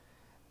memories.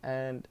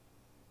 And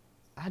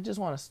I just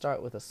want to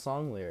start with a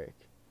song lyric,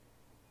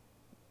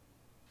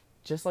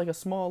 just like a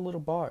small little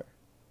bar.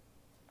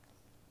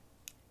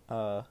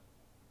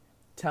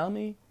 Tell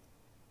me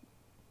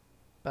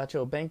about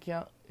your bank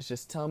account, it's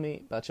just tell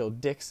me about your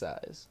dick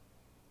size.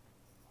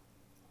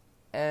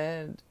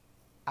 And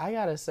I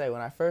gotta say,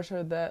 when I first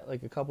heard that,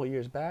 like a couple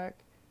years back,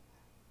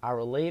 I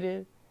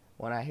related.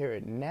 When I hear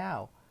it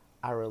now,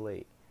 I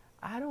relate.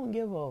 I don't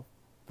give a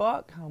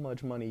fuck how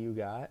much money you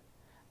got.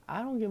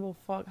 I don't give a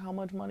fuck how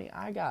much money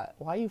I got.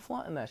 Why you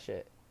flaunting that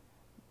shit?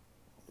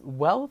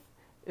 Wealth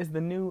is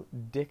the new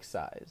dick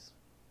size.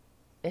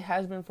 It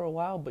has been for a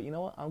while, but you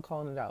know what? I'm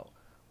calling it out.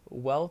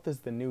 Wealth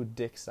is the new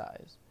dick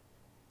size.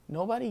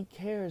 Nobody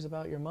cares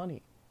about your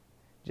money.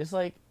 Just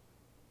like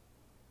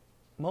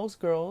most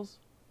girls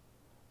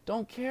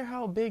don't care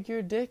how big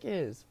your dick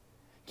is.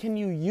 Can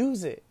you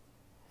use it?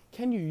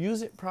 Can you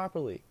use it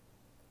properly?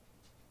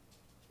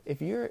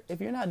 If you're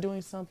not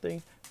doing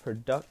something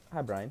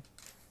Hi, Brian.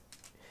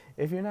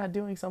 If you're not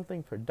doing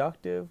something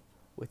productive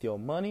with your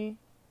money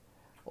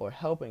or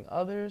helping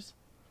others,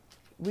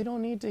 we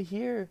don't need to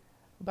hear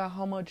about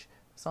how much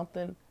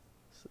something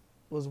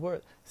was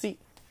worth. See,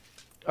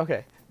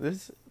 okay,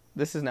 this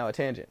is now a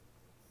tangent,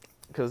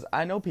 because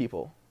I know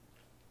people,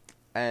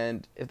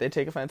 and if they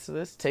take offense to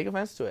this, take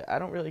offense to it. I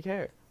don't really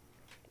care.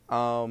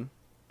 Who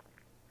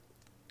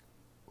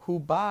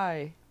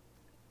buy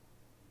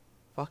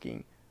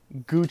fucking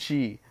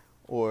Gucci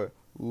or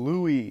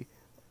Louis.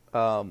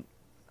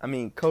 I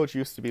mean, Coach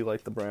used to be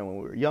like the brand when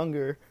we were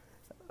younger,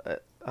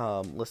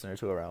 listener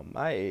to around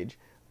my age.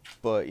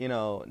 But, you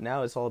know,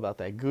 now it's all about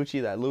that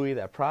Gucci, that Louis,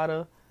 that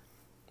Prada.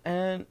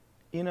 And,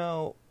 you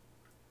know,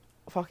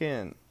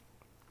 fucking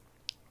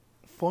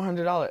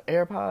 $400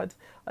 AirPods.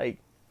 Like,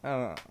 I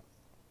don't know.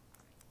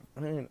 I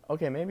mean,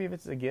 okay, maybe if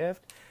it's a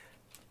gift,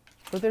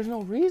 but there's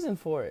no reason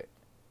for it.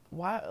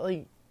 Why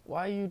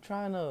are you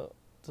trying to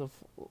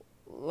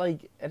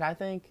like, and I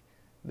think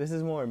this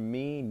is more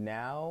me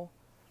now,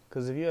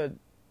 because if you had,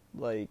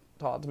 like,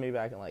 talked to me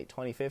back in, like,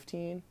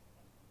 2015,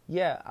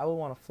 yeah, I would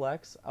want to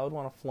flex, I would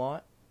want to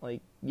flaunt,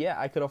 like, yeah,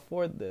 I could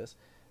afford this.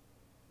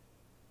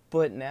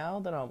 But now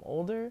that I'm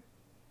older,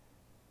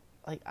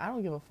 like, I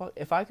don't give a fuck.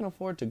 If I can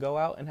afford to go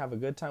out and have a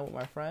good time with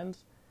my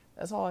friends,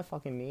 that's all I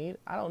fucking need.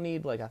 I don't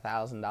need, like,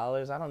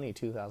 $1,000. I don't need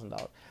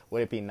 $2,000.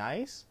 Would it be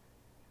nice?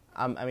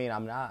 I mean,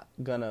 I'm not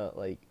gonna,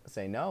 like,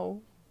 say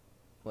no,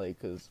 like,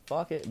 because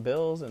fuck it,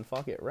 bills and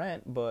fuck it,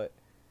 rent. But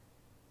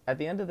at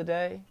the end of the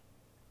day,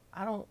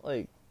 I don't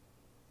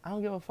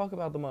give a fuck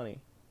about the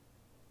money.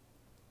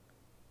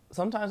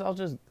 Sometimes I'll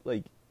just,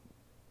 like,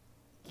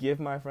 give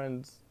my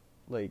friends,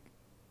 like,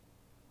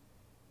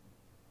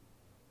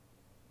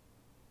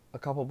 a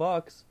couple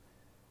bucks,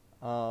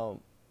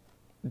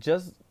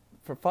 just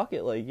for fuck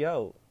it, like,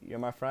 yo, you're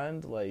my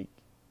friend, like,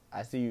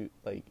 I see you,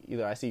 like,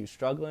 either I see you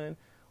struggling,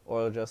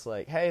 or just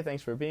like, hey,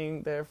 thanks for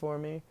being there for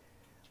me,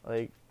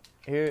 like,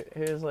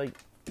 here's a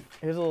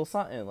little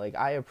something, like,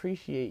 I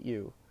appreciate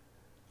you.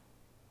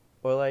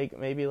 Or, like,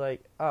 maybe,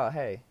 like, oh,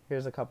 hey,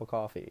 here's a cup of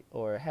coffee.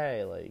 Or,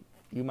 hey, like,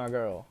 you my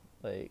girl.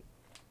 Like,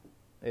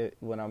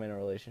 when I'm in a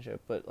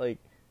relationship. But, like,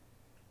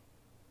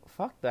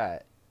 fuck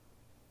that.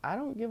 I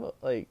don't give a,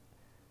 like,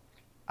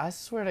 I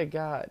swear to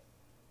God,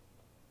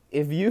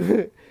 if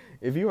you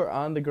are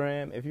on the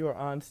gram, if you are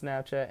on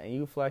Snapchat and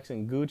you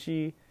flexing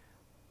Gucci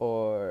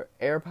or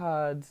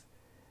AirPods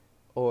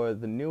or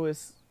the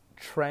newest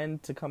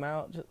trend to come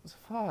out, just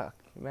fuck,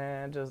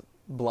 man, just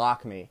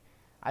block me.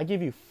 I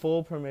give you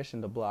full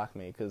permission to block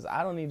me, because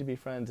I don't need to be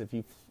friends if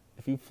you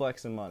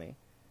flexing money.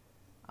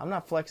 I'm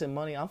not flexing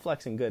money, I'm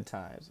flexing good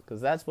times,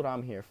 because that's what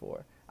I'm here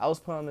for. I was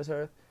put on this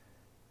earth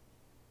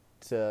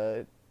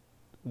to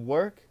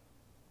work,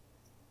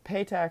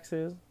 pay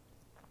taxes,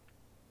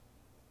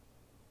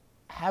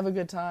 have a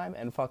good time,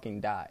 and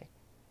fucking die.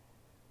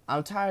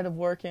 I'm tired of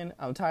working,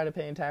 I'm tired of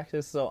paying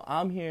taxes, so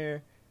I'm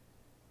here.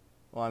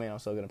 Well, I mean, I'm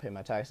still going to pay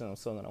my taxes and I'm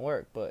still going to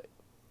work, but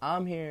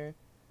I'm here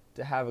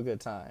to have a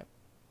good time.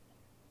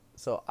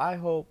 So I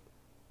hope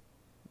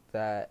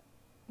that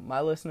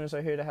my listeners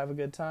are here to have a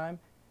good time.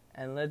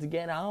 And let's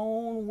get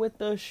on with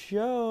the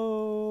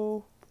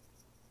show.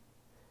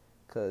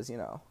 Because, you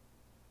know,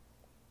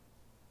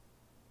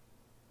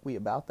 we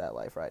about that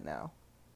life right now.